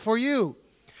empowerment for you.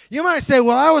 You might say,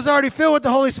 well, I was already filled with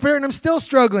the Holy Spirit and I'm still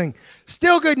struggling.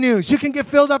 Still good news. You can get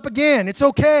filled up again. It's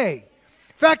okay.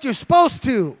 In fact, you're supposed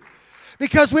to.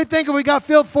 Because we think if we got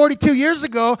filled 42 years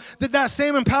ago, that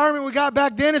same empowerment we got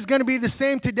back then is going to be the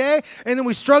same today. And then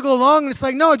we struggle along and it's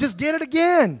like, no, just get it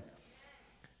again.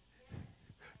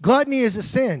 Gluttony is a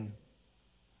sin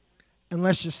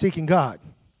unless you're seeking God.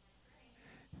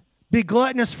 Be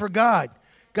gluttonous for God.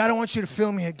 God, I want you to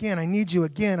fill me again. I need you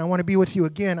again. I want to be with you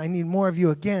again. I need more of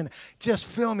you again. Just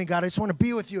fill me, God. I just want to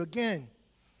be with you again.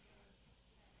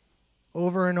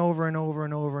 Over and over and over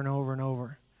and over and over and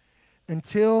over.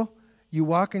 Until you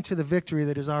walk into the victory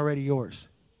that is already yours.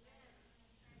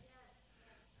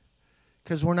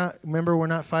 Because we're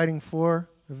not fighting for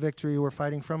a victory. We're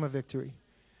fighting from a victory.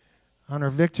 And our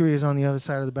victory is on the other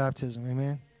side of the baptism.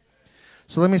 Amen?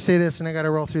 So let me say this, and I got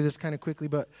to roll through this kind of quickly,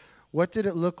 but what did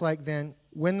it look like then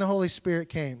when the Holy Spirit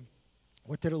came?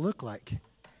 What did it look like?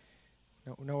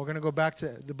 No, we're going to go back to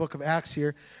the book of Acts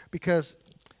here because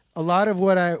a lot of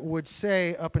what I would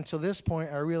say up until this point,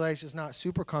 I realize is not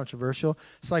super controversial.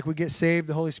 It's like we get saved,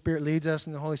 the Holy Spirit leads us,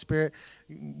 and the Holy Spirit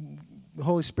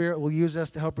will use us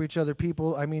to help reach other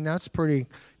people. I mean, that's pretty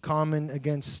common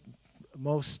against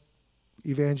most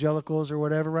evangelicals or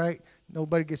whatever, right?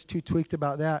 Nobody gets too tweaked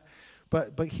about that.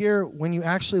 But here, when you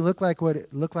actually look like what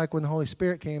it looked like when the Holy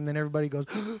Spirit came, then everybody goes,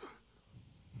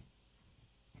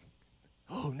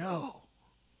 oh no.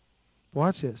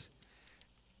 Watch this.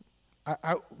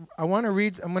 I want to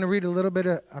read, I'm going to read a little bit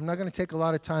of, I'm not going to take a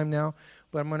lot of time now,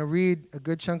 but I'm going to read a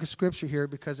good chunk of scripture here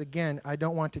because, again, I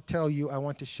don't want to tell you, I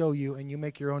want to show you, and you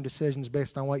make your own decisions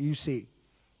based on what you see.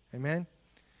 Amen?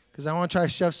 Because I want to try to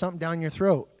shove something down your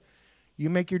throat. You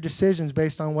make your decisions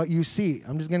based on what you see.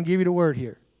 I'm just going to give you the word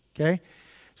here. Okay?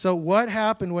 So what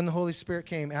happened when the Holy Spirit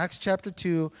came? Acts chapter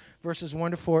 2, verses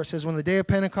 1 to 4, it says, when the day of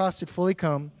Pentecost had fully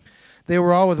come, they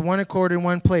were all with one accord in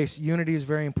one place. Unity is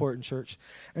very important, church.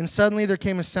 And suddenly there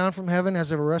came a sound from heaven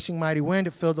as of a rushing mighty wind.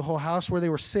 It filled the whole house where they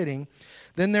were sitting.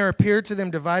 Then there appeared to them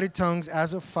divided tongues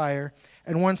as of fire,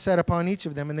 and one sat upon each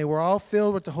of them. And they were all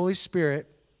filled with the Holy Spirit,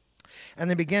 and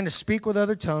they began to speak with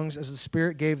other tongues as the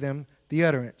Spirit gave them the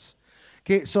utterance.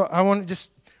 Okay, so I want to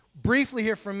just briefly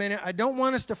here for a minute, I don't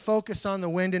want us to focus on the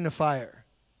wind and the fire,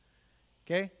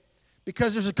 okay?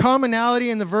 Because there's a commonality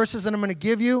in the verses that I'm going to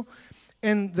give you,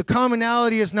 and the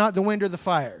commonality is not the wind or the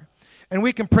fire. And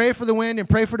we can pray for the wind and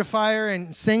pray for the fire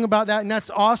and sing about that, and that's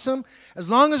awesome. As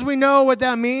long as we know what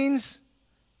that means,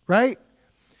 right?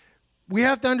 We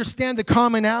have to understand the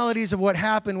commonalities of what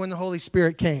happened when the Holy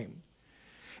Spirit came.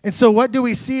 And so what do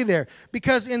we see there?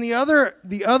 Because in the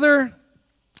other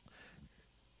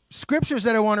scriptures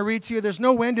that I want to read to you, there's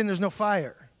no wind and there's no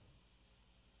fire.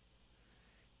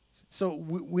 So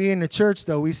we in the church,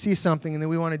 though, we see something and then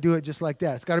we want to do it just like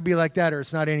that. It's got to be like that or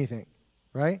it's not anything,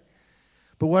 right?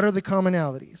 But what are the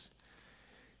commonalities?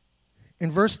 In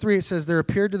verse 3, it says, there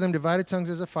appeared to them divided tongues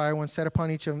as a fire, one set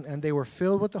upon each of them, and they were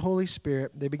filled with the Holy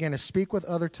Spirit. They began to speak with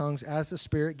other tongues as the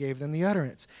Spirit gave them the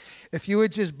utterance. If you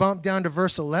would just bump down to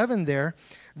verse 11 there,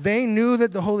 they knew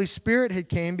that the Holy Spirit had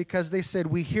came because they said,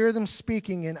 we hear them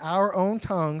speaking in our own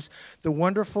tongues the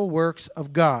wonderful works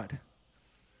of God.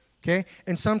 Okay?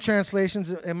 In some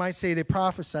translations, it might say they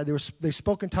prophesied. They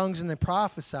spoke in tongues and they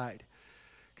prophesied.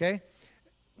 Okay?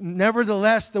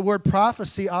 Nevertheless, the word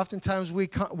prophecy, oftentimes we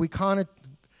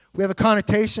We have a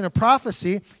connotation of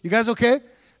prophecy. You guys okay?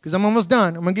 Because I'm almost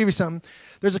done. I'm going to give you something.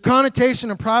 There's a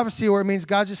connotation of prophecy where it means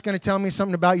God's just going to tell me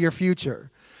something about your future.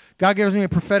 God gives me a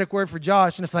prophetic word for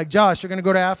Josh, and it's like, Josh, you're going to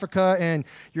go to Africa, and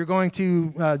you're going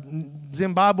to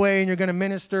Zimbabwe, and you're going to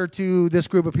minister to this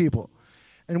group of people.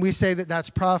 And we say that that's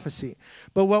prophecy.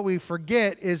 But what we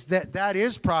forget is that that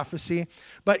is prophecy,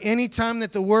 but anytime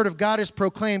that the word of God is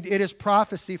proclaimed, it is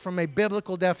prophecy from a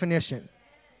biblical definition.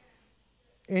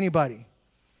 Anybody?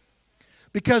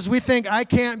 Because we think I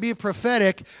can't be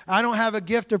prophetic, I don't have a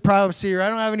gift of prophecy, or I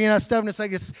don't have any of that stuff. And it's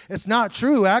like, it's not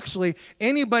true, actually.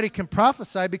 Anybody can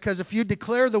prophesy, because if you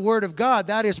declare the word of God,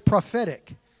 that is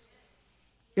prophetic.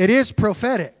 It is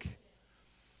prophetic.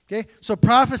 Okay? So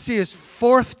prophecy is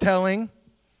forthtelling.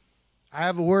 I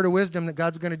have a word of wisdom that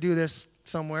God's going to do this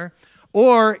somewhere.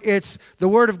 Or it's the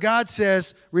word of God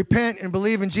says, repent and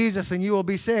believe in Jesus and you will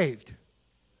be saved.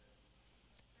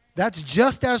 That's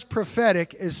just as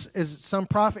prophetic as some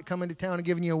prophet coming to town and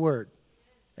giving you a word.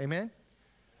 Amen?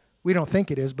 We don't think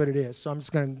it is, but it is. So I'm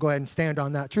just going to go ahead and stand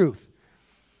on that truth.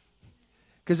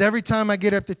 Because every time I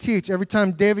get up to teach, every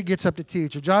time David gets up to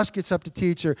teach, or Josh gets up to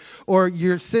teach, or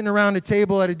you're sitting around a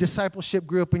table at a discipleship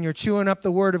group and you're chewing up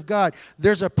the word of God,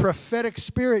 there's a prophetic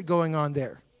spirit going on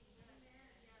there.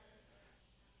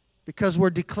 Because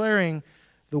we're declaring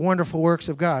the wonderful works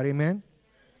of God. Amen?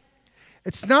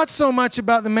 It's not so much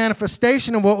about the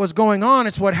manifestation of what was going on,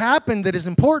 it's what happened that is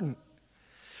important.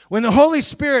 When the Holy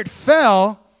Spirit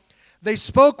fell, they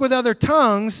spoke with other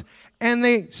tongues, and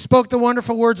they spoke the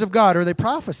wonderful words of God, or they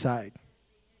prophesied.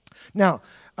 Now,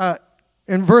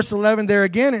 in verse 11 there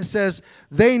again, it says,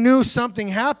 they knew something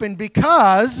happened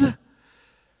because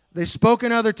they spoke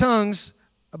in other tongues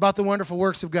about the wonderful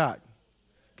works of God.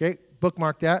 Okay,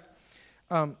 bookmark that.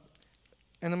 And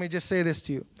let me just say this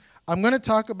to you. I'm going to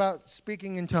talk about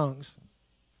speaking in tongues.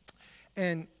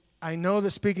 And I know that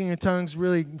speaking in tongues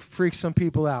really freaks some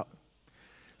people out.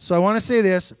 So I want to say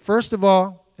this. First of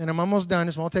all, and I'm almost done,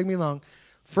 this won't take me long.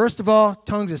 First of all,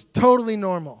 tongues is totally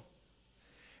normal.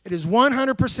 It is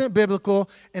 100% biblical,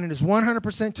 and it is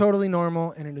 100% totally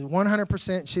normal, and it is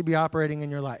 100% should be operating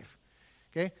in your life.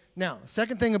 Okay? Now,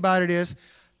 second thing about it is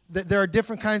that there are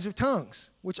different kinds of tongues,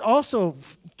 which also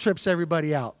trips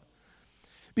everybody out.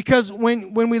 Because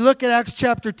when we look at Acts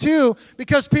chapter 2,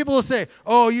 because people will say,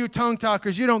 oh, you tongue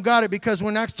talkers, you don't got it. Because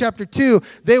when Acts chapter 2,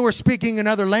 they were speaking in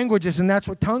other languages, and that's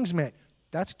what tongues meant.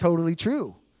 That's totally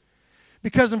true.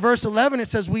 Because in verse 11, it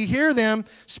says, we hear them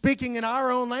speaking in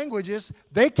our own languages.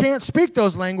 They can't speak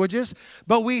those languages,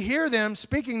 but we hear them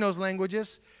speaking those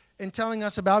languages and telling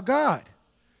us about God.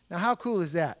 Now, how cool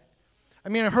is that? I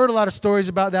mean, I've heard a lot of stories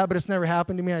about that, but it's never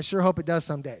happened to me. I sure hope it does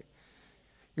someday.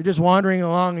 You're just wandering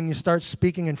along and you start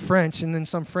speaking in French, and then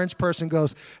some French person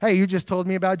goes, hey, you just told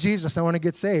me about Jesus. I want to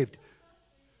get saved.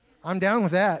 I'm down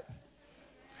with that.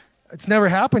 It's never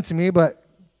happened to me, but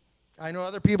I know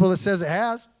other people that says it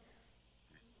has.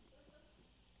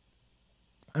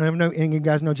 I don't know, any of you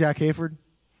guys know Jack Hayford?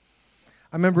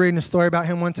 I remember reading a story about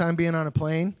him one time being on a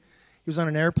plane. He was on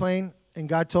an airplane, and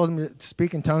God told him to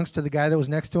speak in tongues to the guy that was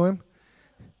next to him.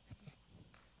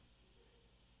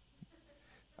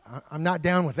 I'm not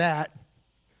down with that.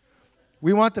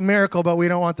 We want the miracle, but we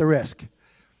don't want the risk.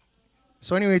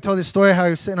 So anyway, he told this story how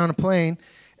he was sitting on a plane,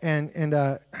 and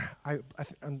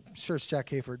I'm sure it's Jack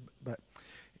Hayford, but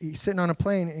he's sitting on a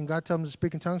plane, and God told him to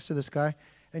speak in tongues to this guy,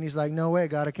 and he's like, no way,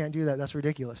 God, I can't do that. That's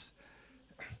ridiculous.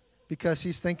 Because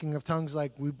he's thinking of tongues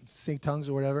like we sing tongues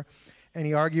or whatever, and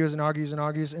he argues and argues and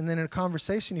argues, and then in a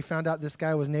conversation, he found out this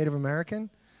guy was Native American,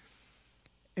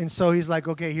 and so he's like,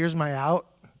 okay, here's my out.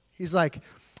 He's like,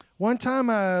 one time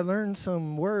I learned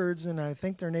some words, and I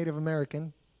think they're Native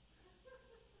American.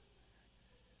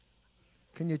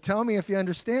 Can you tell me if you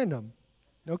understand them?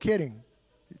 No kidding.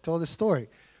 He told this story.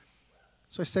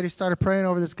 So I said he started praying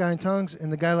over this guy in tongues,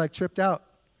 and the guy like tripped out.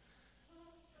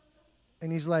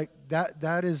 And he's like,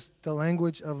 that is the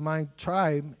language of my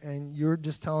tribe, and you're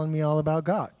just telling me all about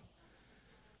God.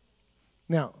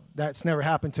 Now, that's never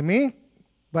happened to me,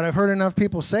 but I've heard enough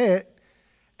people say it,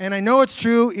 and I know it's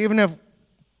true even if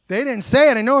they didn't say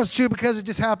it. I know it's true because it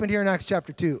just happened here in Acts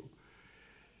chapter 2.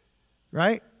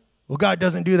 Right? Well, God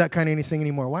doesn't do that kind of anything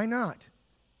anymore. Why not?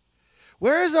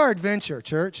 Where is our adventure,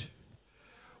 church?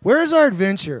 Where is our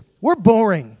adventure? We're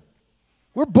boring.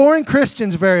 We're boring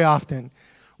Christians very often.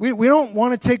 We don't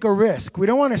want to take a risk. We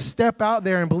don't want to step out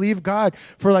there and believe God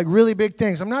for like really big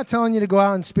things. I'm not telling you to go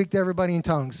out and speak to everybody in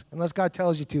tongues unless God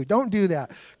tells you to. Don't do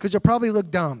that because you'll probably look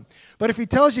dumb. But if he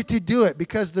tells you to, do it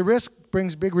because the risk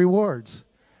brings big rewards.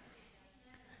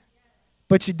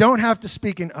 But you don't have to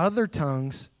speak in other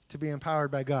tongues to be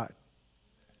empowered by God.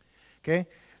 Okay?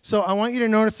 So I want you to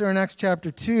notice there in Acts chapter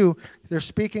 2, they're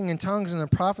speaking in tongues and they're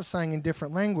prophesying in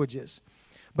different languages.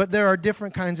 But there are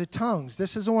different kinds of tongues.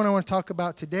 This is the one I want to talk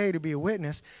about today to be a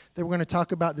witness. Then we're going to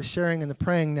talk about the sharing and the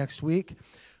praying next week.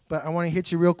 But I want to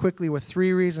hit you real quickly with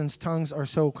 3 reasons tongues are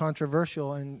so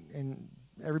controversial and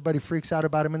everybody freaks out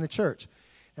about them in the church.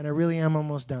 And I really am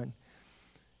almost done.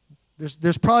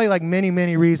 There's probably like many,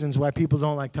 many reasons why people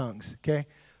don't like tongues, okay?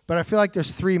 But I feel like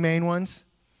there's 3 main ones.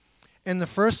 And the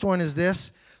first one is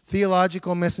this: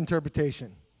 theological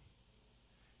misinterpretation.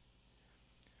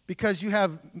 Because you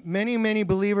have many, many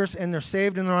believers and they're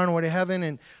saved and they're on their way to heaven,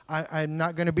 and I'm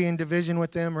not going to be in division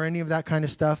with them or any of that kind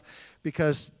of stuff,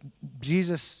 because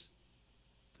Jesus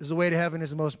is the way to heaven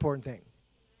is the most important thing.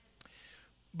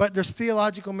 But there's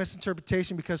theological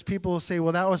misinterpretation because people will say,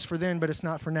 well, that was for then, but it's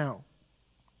not for now.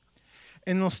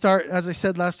 And they'll start, as I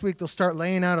said last week, they'll start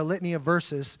laying out a litany of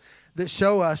verses that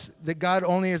show us that God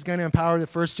only is going to empower the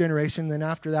first generation. Then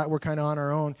after that, we're kind of on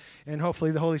our own, and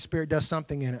hopefully the Holy Spirit does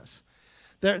something in us.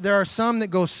 There are some that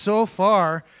go so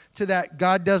far to that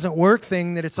God doesn't work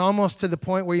thing that it's almost to the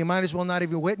point where you might as well not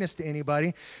even witness to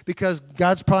anybody, because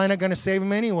God's probably not going to save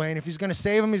him anyway. And if he's going to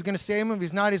save him, he's going to save him. If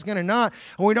he's not, he's going to not.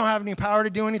 And we don't have any power to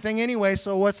do anything anyway,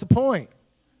 so what's the point?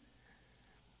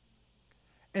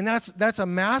 And that's a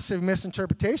massive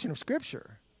misinterpretation of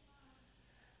Scripture.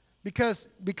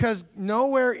 Because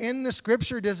nowhere in the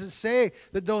Scripture does it say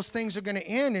that those things are going to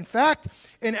end. In fact,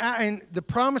 in the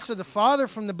promise of the Father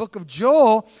from the book of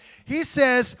Joel, he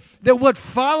says that what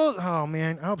follows, oh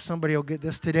man, I hope somebody will get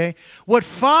this today. What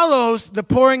follows the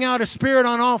pouring out of Spirit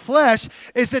on all flesh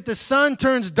is that the sun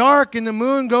turns dark and the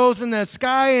moon goes in the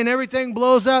sky and everything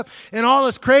blows up and all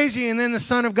is crazy, and then the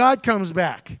Son of God comes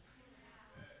back.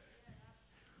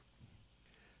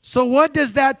 So what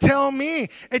does that tell me?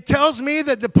 It tells me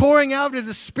that the pouring out of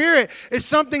the Spirit is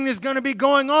something that's going to be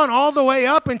going on all the way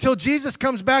up until Jesus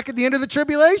comes back at the end of the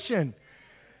tribulation.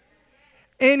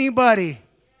 Anybody?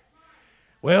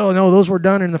 Well, no, those were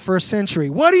done in the first century.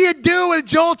 What do you do with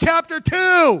Joel chapter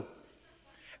 2?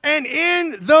 And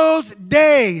in those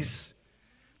days,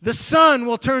 the sun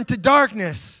will turn to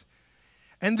darkness,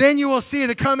 and then you will see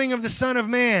the coming of the Son of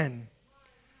Man.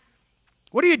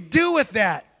 What do you do with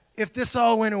that? If this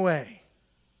all went away?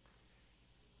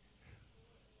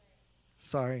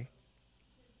 Sorry.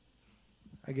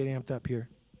 I get amped up here.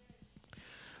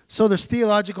 So there's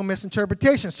theological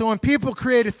misinterpretation. So when people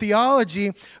create a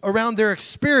theology around their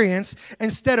experience,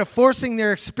 instead of forcing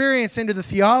their experience into the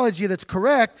theology that's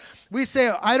correct, we say,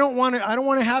 I don't want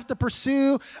to have to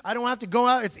pursue. I don't have to go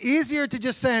out. It's easier to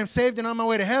just say I'm saved and on my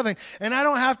way to heaven, and I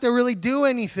don't have to really do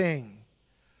anything.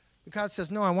 God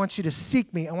says, no, I want you to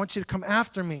seek me. I want you to come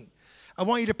after me. I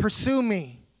want you to pursue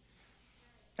me.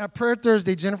 At Prayer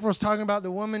Thursday, Jennifer was talking about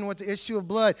the woman with the issue of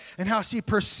blood and how she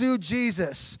pursued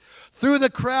Jesus through the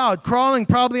crowd, crawling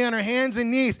probably on her hands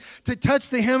and knees to touch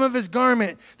the hem of his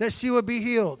garment that she would be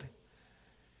healed.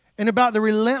 And about the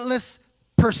relentless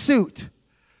pursuit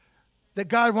that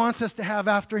God wants us to have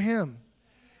after him.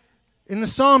 In the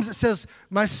Psalms, it says,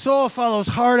 my soul follows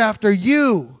hard after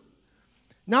you.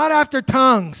 Not after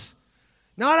tongues,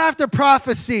 not after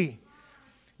prophecy,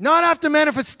 not after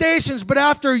manifestations, but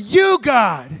after you,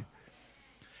 God.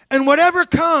 And whatever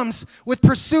comes with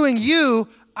pursuing you,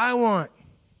 I want.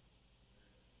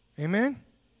 Amen?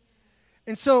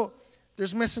 And so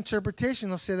there's misinterpretation.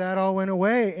 They'll say that all went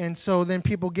away. And so then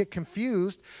people get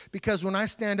confused, because when I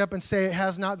stand up and say it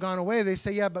has not gone away, they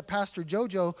say, yeah, but Pastor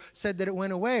Jojo said that it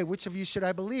went away. Which of you should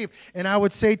I believe? And I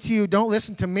would say to you, don't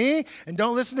listen to me and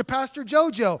don't listen to Pastor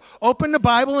Jojo. Open the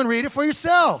Bible and read it for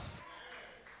yourself.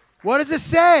 What does it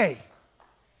say?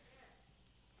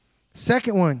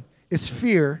 Second one is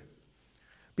fear,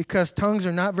 because tongues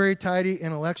are not very tidy,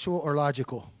 intellectual, or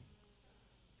logical.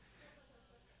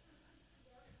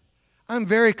 I'm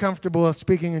very comfortable with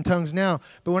speaking in tongues now,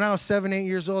 but when I was 7, 8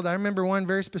 years old, I remember one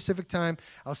very specific time.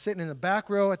 I was sitting in the back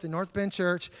row at the North Bend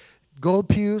Church, gold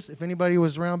pews, if anybody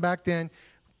was around back then,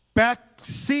 back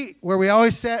seat where we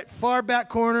always sat, far back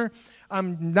corner.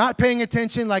 I'm not paying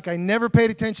attention like I never paid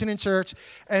attention in church,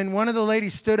 and one of the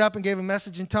ladies stood up and gave a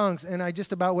message in tongues, and I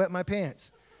just about wet my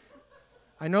pants.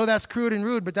 I know that's crude and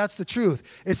rude, but that's the truth.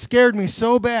 It scared me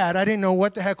so bad, I didn't know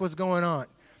what the heck was going on.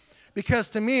 Because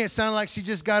to me, it sounded like she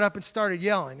just got up and started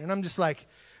yelling. And I'm just like,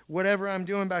 whatever I'm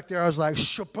doing back there, I was like,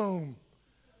 shaboom.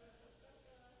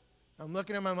 I'm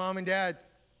looking at my mom and dad,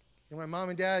 and my mom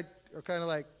and dad are kind of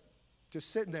like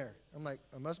just sitting there. I'm like,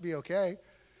 I must be okay.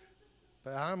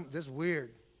 But this is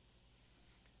weird.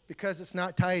 Because it's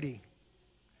not tidy.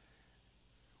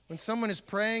 When someone is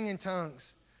praying in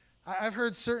tongues, I've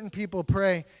heard certain people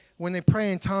pray, when they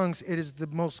pray in tongues, it is the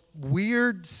most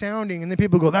weird sounding. And then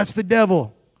people go, that's the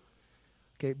devil.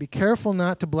 Okay, be careful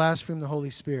not to blaspheme the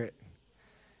Holy Spirit.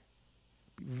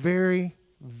 Be very,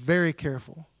 very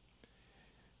careful.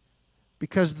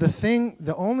 Because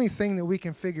the only thing that we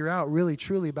can figure out really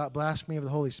truly about blasphemy of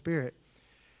the Holy Spirit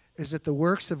is that the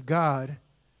works of God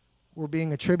were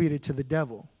being attributed to the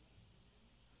devil.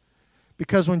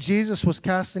 Because when Jesus was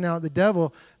casting out the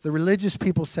devil, the religious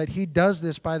people said he does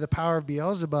this by the power of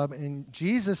Beelzebub. And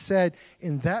Jesus said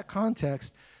in that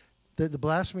context that the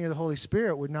blasphemy of the Holy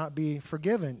Spirit would not be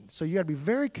forgiven. So you got to be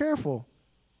very careful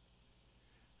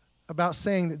about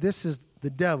saying that this is the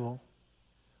devil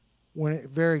when it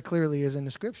very clearly is in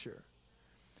the Scripture.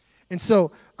 And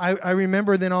so I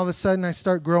remember then all of a sudden I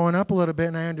start growing up a little bit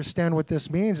and I understand what this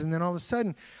means. And then all of a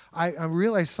sudden I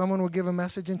realized someone would give a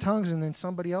message in tongues and then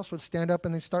somebody else would stand up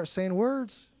and they start saying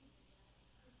words.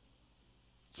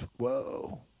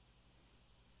 Whoa.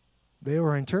 They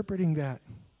were interpreting that.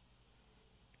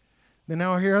 Then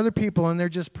now I hear other people and they're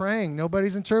just praying.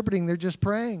 Nobody's interpreting. They're just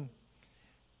praying.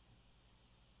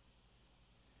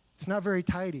 It's not very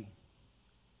tidy.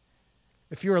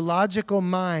 If you're a logical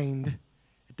mind,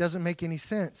 it doesn't make any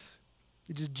sense.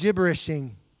 You're just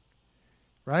gibberishing,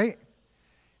 right?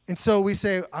 And so we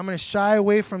say, I'm going to shy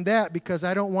away from that because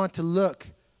I don't want to look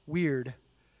weird.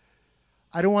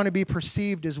 I don't want to be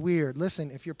perceived as weird.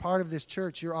 Listen, if you're part of this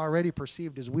church, you're already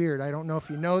perceived as weird. I don't know if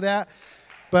you know that,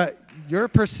 but you're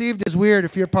perceived as weird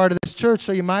if you're part of this church,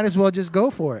 so you might as well just go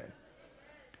for it.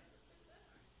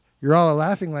 You're all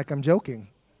laughing like I'm joking.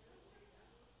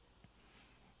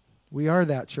 We are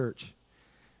that church.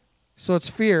 So it's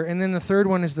fear. And then the third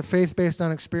one is the faith based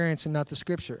on experience and not the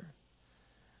Scripture.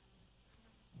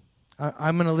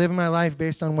 I'm going to live my life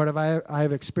based on what I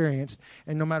have experienced.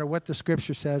 And no matter what the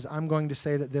Scripture says, I'm going to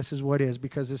say that this is what is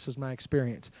because this is my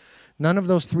experience. None of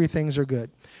those three things are good.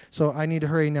 So I need to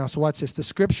hurry now. So watch this. The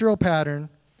scriptural pattern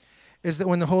is that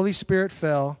when the Holy Spirit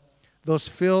fell, those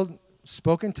filled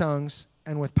spoke in tongues,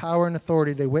 and with power and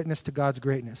authority, they witnessed to God's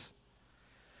greatness.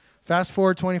 Fast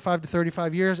forward 25 to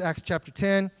 35 years, Acts chapter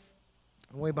 10.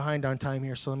 I'm way behind on time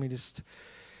here, so let me just...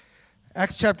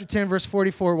 Acts chapter 10, verse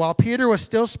 44. While Peter was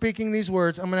still speaking these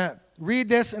words, I'm going to read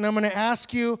this, and I'm going to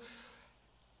ask you...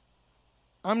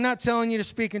 I'm not telling you to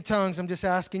speak in tongues. I'm just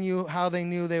asking you how they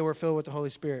knew they were filled with the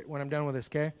Holy Spirit when I'm done with this,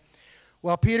 okay?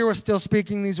 While Peter was still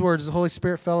speaking these words, the Holy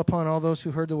Spirit fell upon all those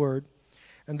who heard the word.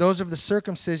 And those of the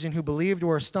circumcision who believed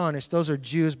were astonished. Those are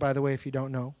Jews, by the way, if you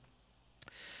don't know.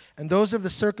 And those of the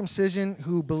circumcision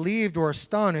who believed were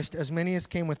astonished, as many as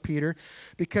came with Peter,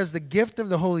 because the gift of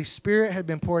the Holy Spirit had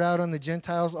been poured out on the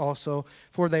Gentiles also,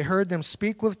 for they heard them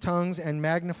speak with tongues and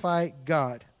magnify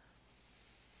God.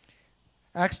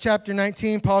 Acts chapter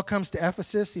 19, Paul comes to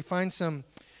Ephesus. He finds some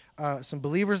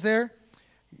believers there.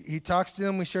 He talks to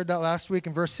them. We shared that last week.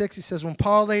 In verse 6, he says, when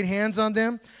Paul laid hands on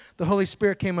them, the Holy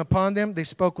Spirit came upon them. They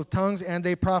spoke with tongues, and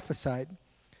they prophesied.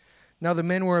 Now the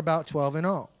men were about 12 in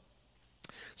all.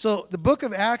 So the book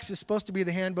of Acts is supposed to be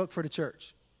the handbook for the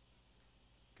church.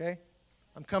 Okay?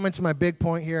 I'm coming to my big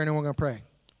point here, and then we're going to pray.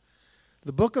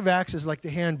 The book of Acts is like the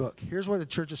handbook. Here's what the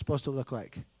church is supposed to look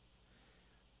like.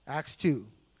 Acts 2.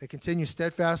 They continue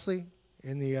steadfastly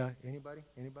in the, anybody?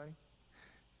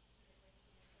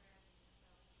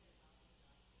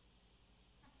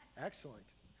 Excellent.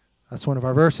 That's one of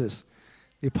our verses.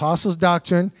 The apostles'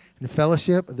 doctrine and the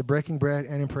fellowship of the breaking bread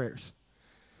and in prayers.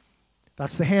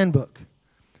 That's the handbook.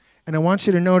 And I want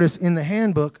you to notice in the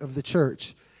handbook of the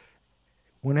church,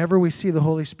 whenever we see the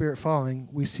Holy Spirit falling,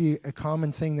 we see a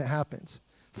common thing that happens.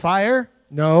 Fire?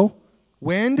 No.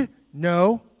 Wind?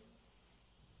 No.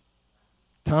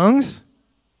 Tongues?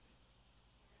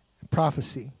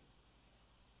 Prophecy.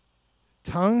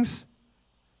 Tongues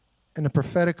and a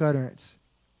prophetic utterance,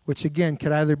 which again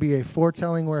could either be a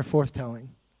foretelling or a forthtelling.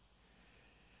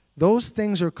 Those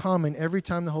things are common every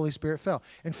time the Holy Spirit fell.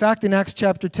 In fact, in Acts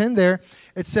chapter 10 there,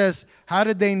 it says, how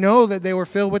did they know that they were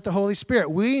filled with the Holy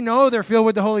Spirit? We know they're filled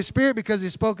with the Holy Spirit because they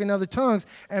spoke in other tongues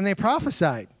and they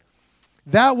prophesied.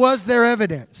 That was their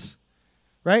evidence.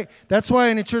 Right? That's why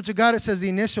in the Church of God it says the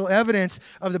initial evidence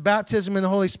of the baptism in the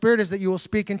Holy Spirit is that you will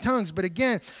speak in tongues. But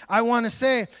again, I want to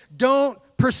say, don't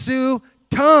pursue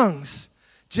tongues.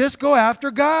 Just go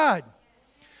after God.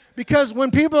 Because when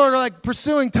people are like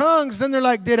pursuing tongues, then they're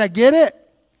like, did I get it?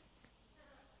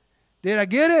 Did I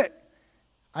get it?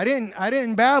 I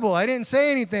didn't babble. I didn't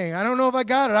say anything. I don't know if I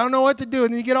got it. I don't know what to do.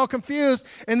 And then you get all confused,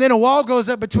 and then a wall goes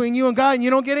up between you and God, and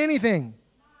you don't get anything.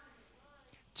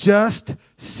 Just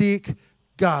seek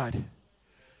God.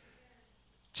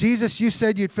 Jesus, you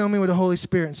said you'd fill me with the Holy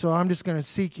Spirit, so I'm just going to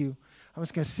seek you. I'm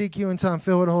just going to seek you until I'm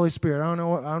filled with the Holy Spirit. I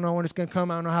don't know when it's going to come.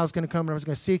 I don't know how it's going to come, but I'm just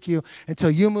going to seek you until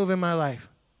you move in my life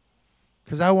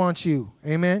because I want you.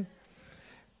 Amen?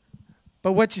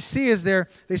 But what you see is they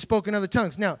spoke in other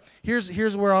tongues. Now,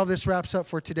 here's where all this wraps up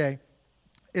for today,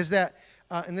 is that,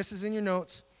 and this is in your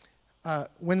notes,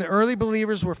 when the early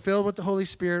believers were filled with the Holy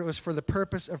Spirit, it was for the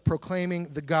purpose of proclaiming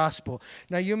the gospel.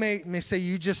 Now, you may say,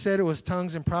 you just said it was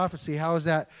tongues and prophecy. How is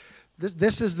that?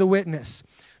 This is the witness.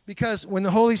 Because when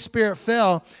the Holy Spirit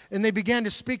fell and they began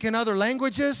to speak in other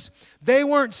languages, they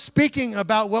weren't speaking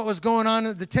about what was going on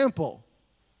at the temple.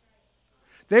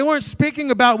 They weren't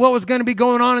speaking about what was going to be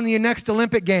going on in the next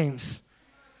Olympic Games.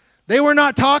 They were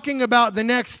not talking about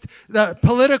the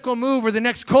political move or the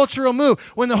next cultural move.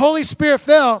 When the Holy Spirit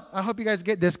fell, I hope you guys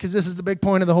get this because this is the big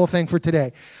point of the whole thing for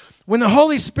today. When the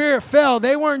Holy Spirit fell,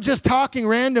 they weren't just talking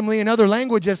randomly in other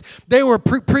languages. They were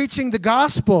preaching the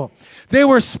gospel. They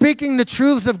were speaking the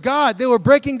truths of God. They were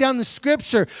breaking down the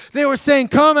scripture. They were saying,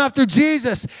 come after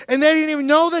Jesus. And they didn't even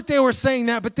know that they were saying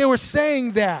that, but they were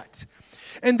saying that.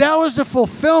 And that was the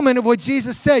fulfillment of what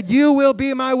Jesus said. You will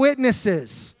be my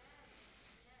witnesses.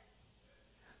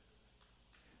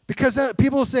 Because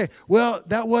people will say, well,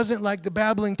 that wasn't like the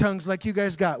babbling tongues like you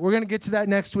guys got. We're going to get to that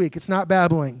next week. It's not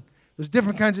babbling. There's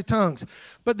different kinds of tongues.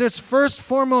 But this first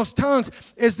foremost tongues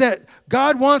is that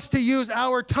God wants to use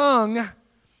our tongue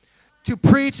to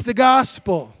preach the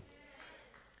gospel.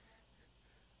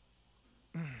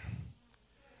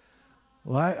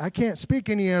 Well, I can't speak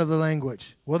any other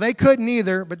language. Well, they couldn't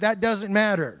either, but that doesn't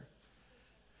matter.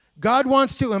 God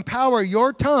wants to empower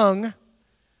your tongue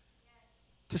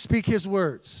to speak his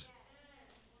words.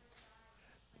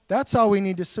 That's all we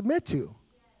need to submit to.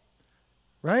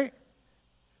 Right?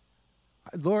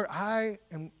 Lord,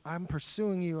 I'm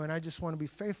pursuing you, and I just want to be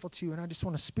faithful to you, and I just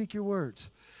want to speak your words.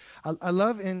 I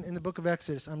love in the book of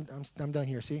Exodus, I'm done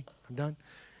here, see? I'm done.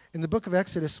 In the book of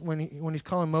Exodus, when he's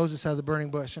calling Moses out of the burning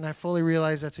bush, and I fully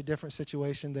realize that's a different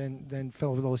situation than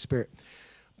filled with the Holy Spirit.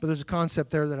 But there's a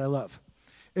concept there that I love.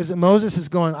 Is that Moses is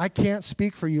going, I can't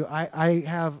speak for you.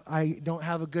 I don't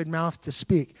have a good mouth to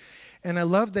speak. And I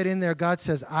love that in there God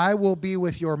says, I will be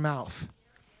with your mouth.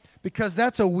 Because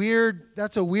that's a weird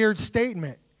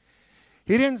statement.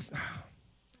 He didn't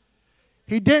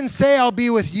say I'll be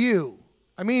with you.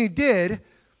 I mean, he did,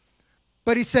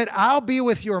 but he said, I'll be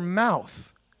with your mouth.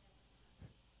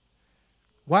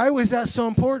 Why was that so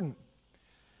important?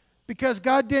 Because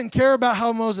God didn't care about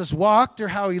how Moses walked or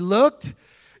how he looked.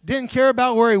 Didn't care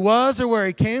about where he was or where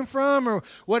he came from or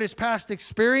what his past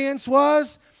experience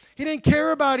was. He didn't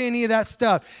care about any of that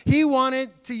stuff. He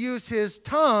wanted to use his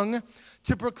tongue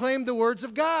to proclaim the words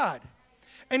of God.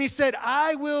 And he said,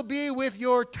 I will be with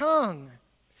your tongue.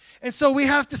 And so we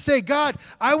have to say, God,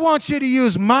 I want you to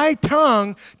use my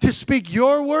tongue to speak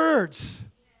your words.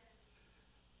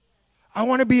 I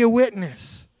want to be a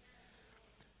witness.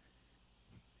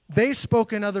 They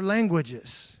spoke in other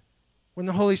languages when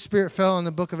the Holy Spirit fell in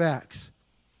the book of Acts.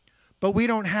 But we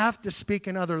don't have to speak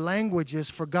in other languages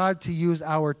for God to use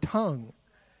our tongue.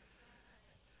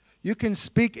 You can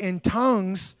speak in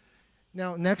tongues.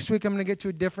 Now, next week I'm going to get to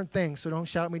a different thing, so don't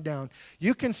shout me down.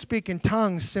 You can speak in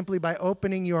tongues simply by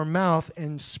opening your mouth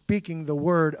and speaking the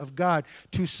word of God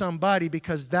to somebody,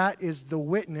 because that is the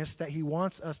witness that he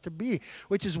wants us to be,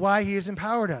 which is why he has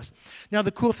empowered us. Now,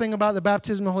 the cool thing about the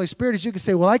baptism of the Holy Spirit is you can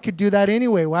say, well, I could do that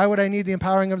anyway. Why would I need the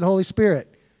empowering of the Holy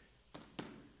Spirit?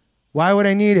 Why would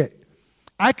I need it?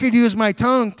 I could use my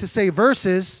tongue to say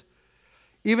verses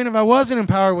even if I wasn't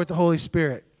empowered with the Holy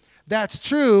Spirit. That's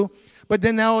true. But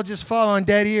then that will just fall on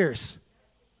dead ears.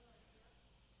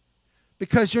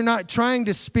 Because you're not trying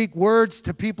to speak words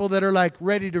to people that are like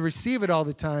ready to receive it all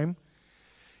the time.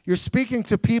 You're speaking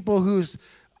to people whose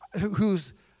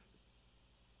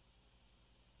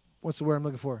what's the word I'm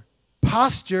looking for?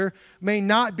 Posture may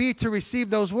not be to receive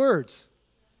those words.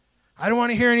 I don't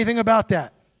want to hear anything about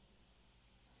that.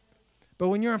 But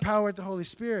when you're empowered with the Holy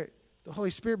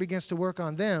Spirit begins to work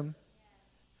on them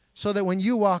so that when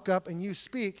you walk up and you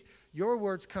speak, your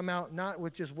words come out not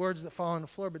with just words that fall on the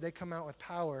floor, but they come out with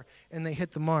power and they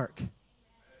hit the mark.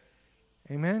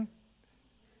 Amen?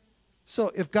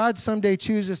 So if God someday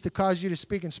chooses to cause you to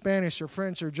speak in Spanish or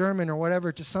French or German or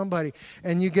whatever to somebody,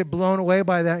 and you get blown away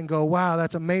by that and go, wow,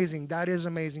 that's amazing. That is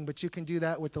amazing. But you can do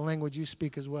that with the language you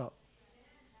speak as well.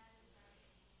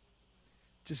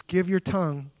 Just give your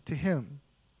tongue to him.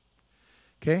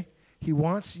 Okay? He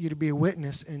wants you to be a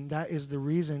witness, and that is the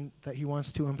reason that he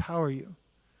wants to empower you.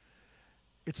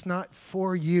 It's not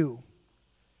for you.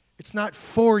 It's not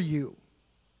for you.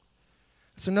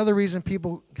 It's another reason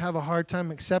people have a hard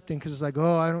time accepting, because it's like,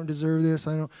 oh, I don't deserve this.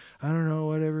 I don't know,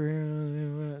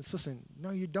 whatever. Listen,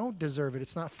 no, you don't deserve it.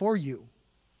 It's not for you.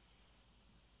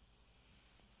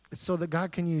 It's so that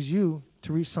God can use you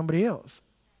to reach somebody else.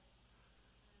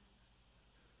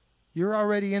 You're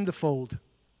already in the fold.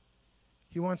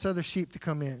 He wants other sheep to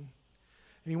come in.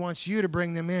 And he wants you to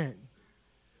bring them in.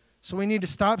 So we need to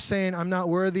stop saying, I'm not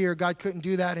worthy, or God couldn't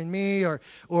do that in me, or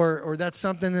that's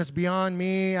something that's beyond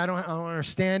me. I don't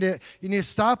understand it. You need to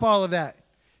stop all of that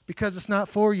because it's not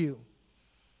for you.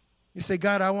 You say,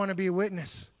 God, I want to be a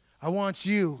witness. I want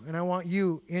you, and I want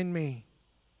you in me.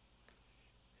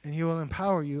 And he will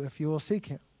empower you if you will seek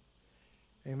him.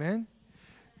 Amen?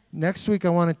 Next week,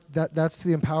 that's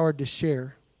the empowered to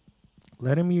share.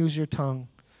 Let him use your tongue.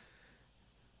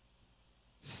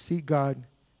 Seek God.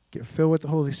 Get filled with the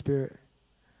Holy Spirit.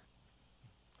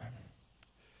 Let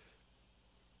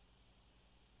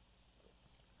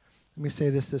me say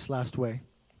this last way.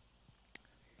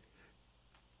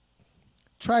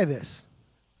 Try this.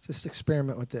 Just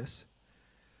experiment with this.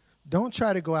 Don't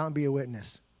try to go out and be a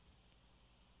witness.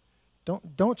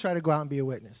 Don't try to go out and be a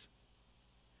witness.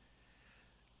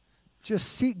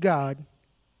 Just seek God.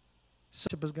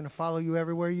 Worship is going to follow you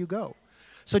everywhere you go.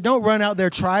 So don't run out there,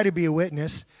 try to be a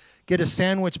witness. Get a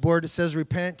sandwich board that says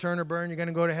repent, turn or burn, you're going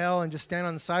to go to hell, and just stand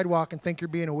on the sidewalk and think you're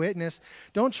being a witness.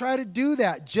 Don't try to do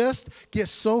that. Just get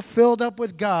so filled up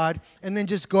with God and then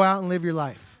just go out and live your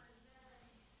life.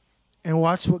 And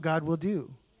watch what God will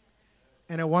do.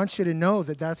 And I want you to know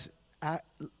that that's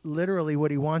literally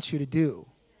what he wants you to do.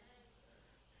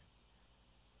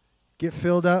 Get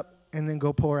filled up and then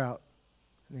go pour out.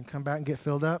 And then come back and get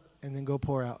filled up and then go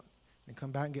pour out. And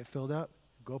come back and get filled up,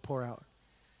 go pour out.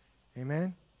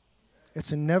 Amen?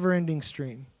 It's a never-ending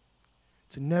stream.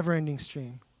 It's a never-ending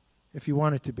stream if you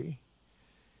want it to be.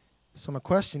 So my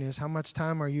question is, how much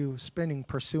time are you spending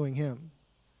pursuing him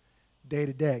day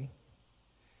to day?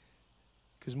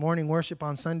 Because morning worship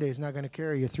on Sunday is not going to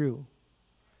carry you through.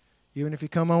 Even if you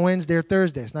come on Wednesday or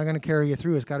Thursday, it's not going to carry you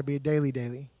through. It's got to be a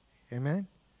daily. Amen?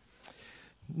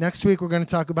 Next week, we're going to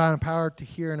talk about empowered to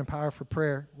hear and empowered for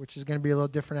prayer, which is going to be a little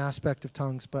different aspect of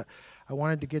tongues. But I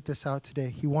wanted to get this out today.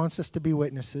 He wants us to be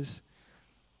witnesses,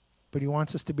 but he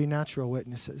wants us to be natural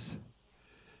witnesses.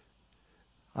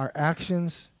 Our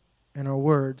actions and our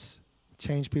words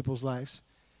change people's lives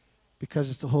because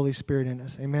it's the Holy Spirit in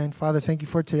us. Amen. Father, thank you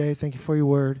for today. Thank you for your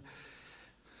word.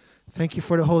 Thank you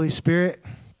for the Holy Spirit.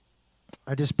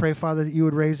 I just pray, Father, that you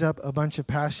would raise up a bunch of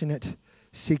passionate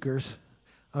seekers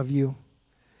of you.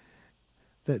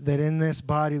 That in this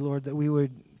body, Lord, that we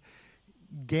would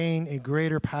gain a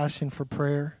greater passion for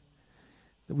prayer,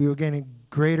 that we would gain a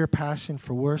greater passion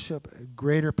for worship, a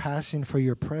greater passion for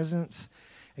your presence,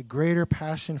 a greater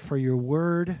passion for your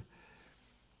word,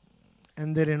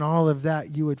 and that in all of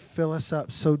that, you would fill us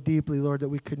up so deeply, Lord, that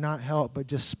we could not help but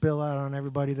just spill out on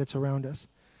everybody that's around us,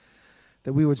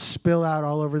 that we would spill out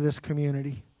all over this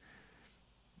community.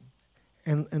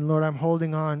 And Lord, I'm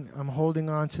holding on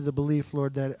to the belief,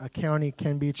 Lord, that a county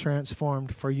can be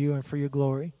transformed for you and for your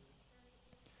glory.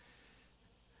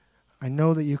 I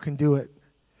know that you can do it.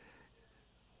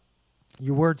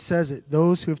 Your word says it.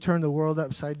 Those who have turned the world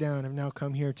upside down have now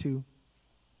come here too.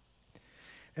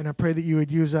 And I pray that you would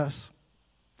use us,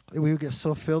 that we would get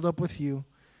so filled up with you,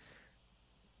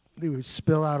 that we would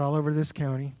spill out all over this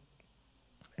county,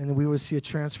 and that we would see a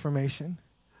transformation.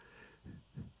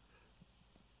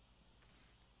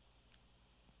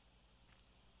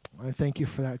 I thank you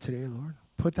for that today, Lord.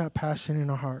 Put that passion in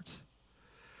our hearts.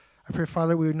 I pray,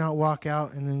 Father, we would not walk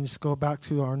out and then just go back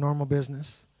to our normal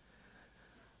business.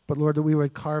 But, Lord, that we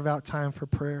would carve out time for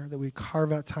prayer, that we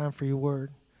carve out time for your word,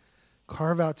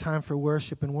 carve out time for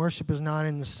worship. And worship is not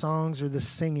in the songs or the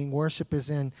singing. Worship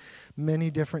is in many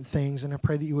different things. And I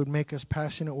pray that you would make us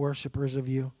passionate worshipers of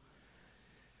you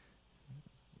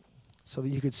so that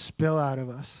you could spill out of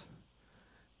us.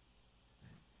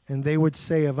 And they would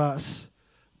say of us,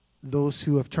 those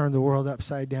who have turned the world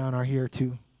upside down are here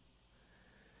too.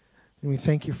 And we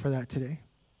thank you for that today.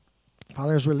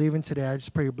 Father, as we're leaving today, I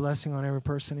just pray your blessing on every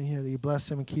person in here, that you bless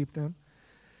them and keep them.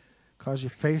 Cause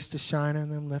your face to shine on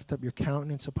them. Lift up your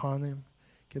countenance upon them.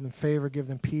 Give them favor. Give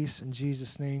them peace. In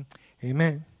Jesus' name,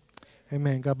 amen.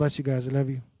 Amen. God bless you guys. I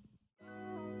love you.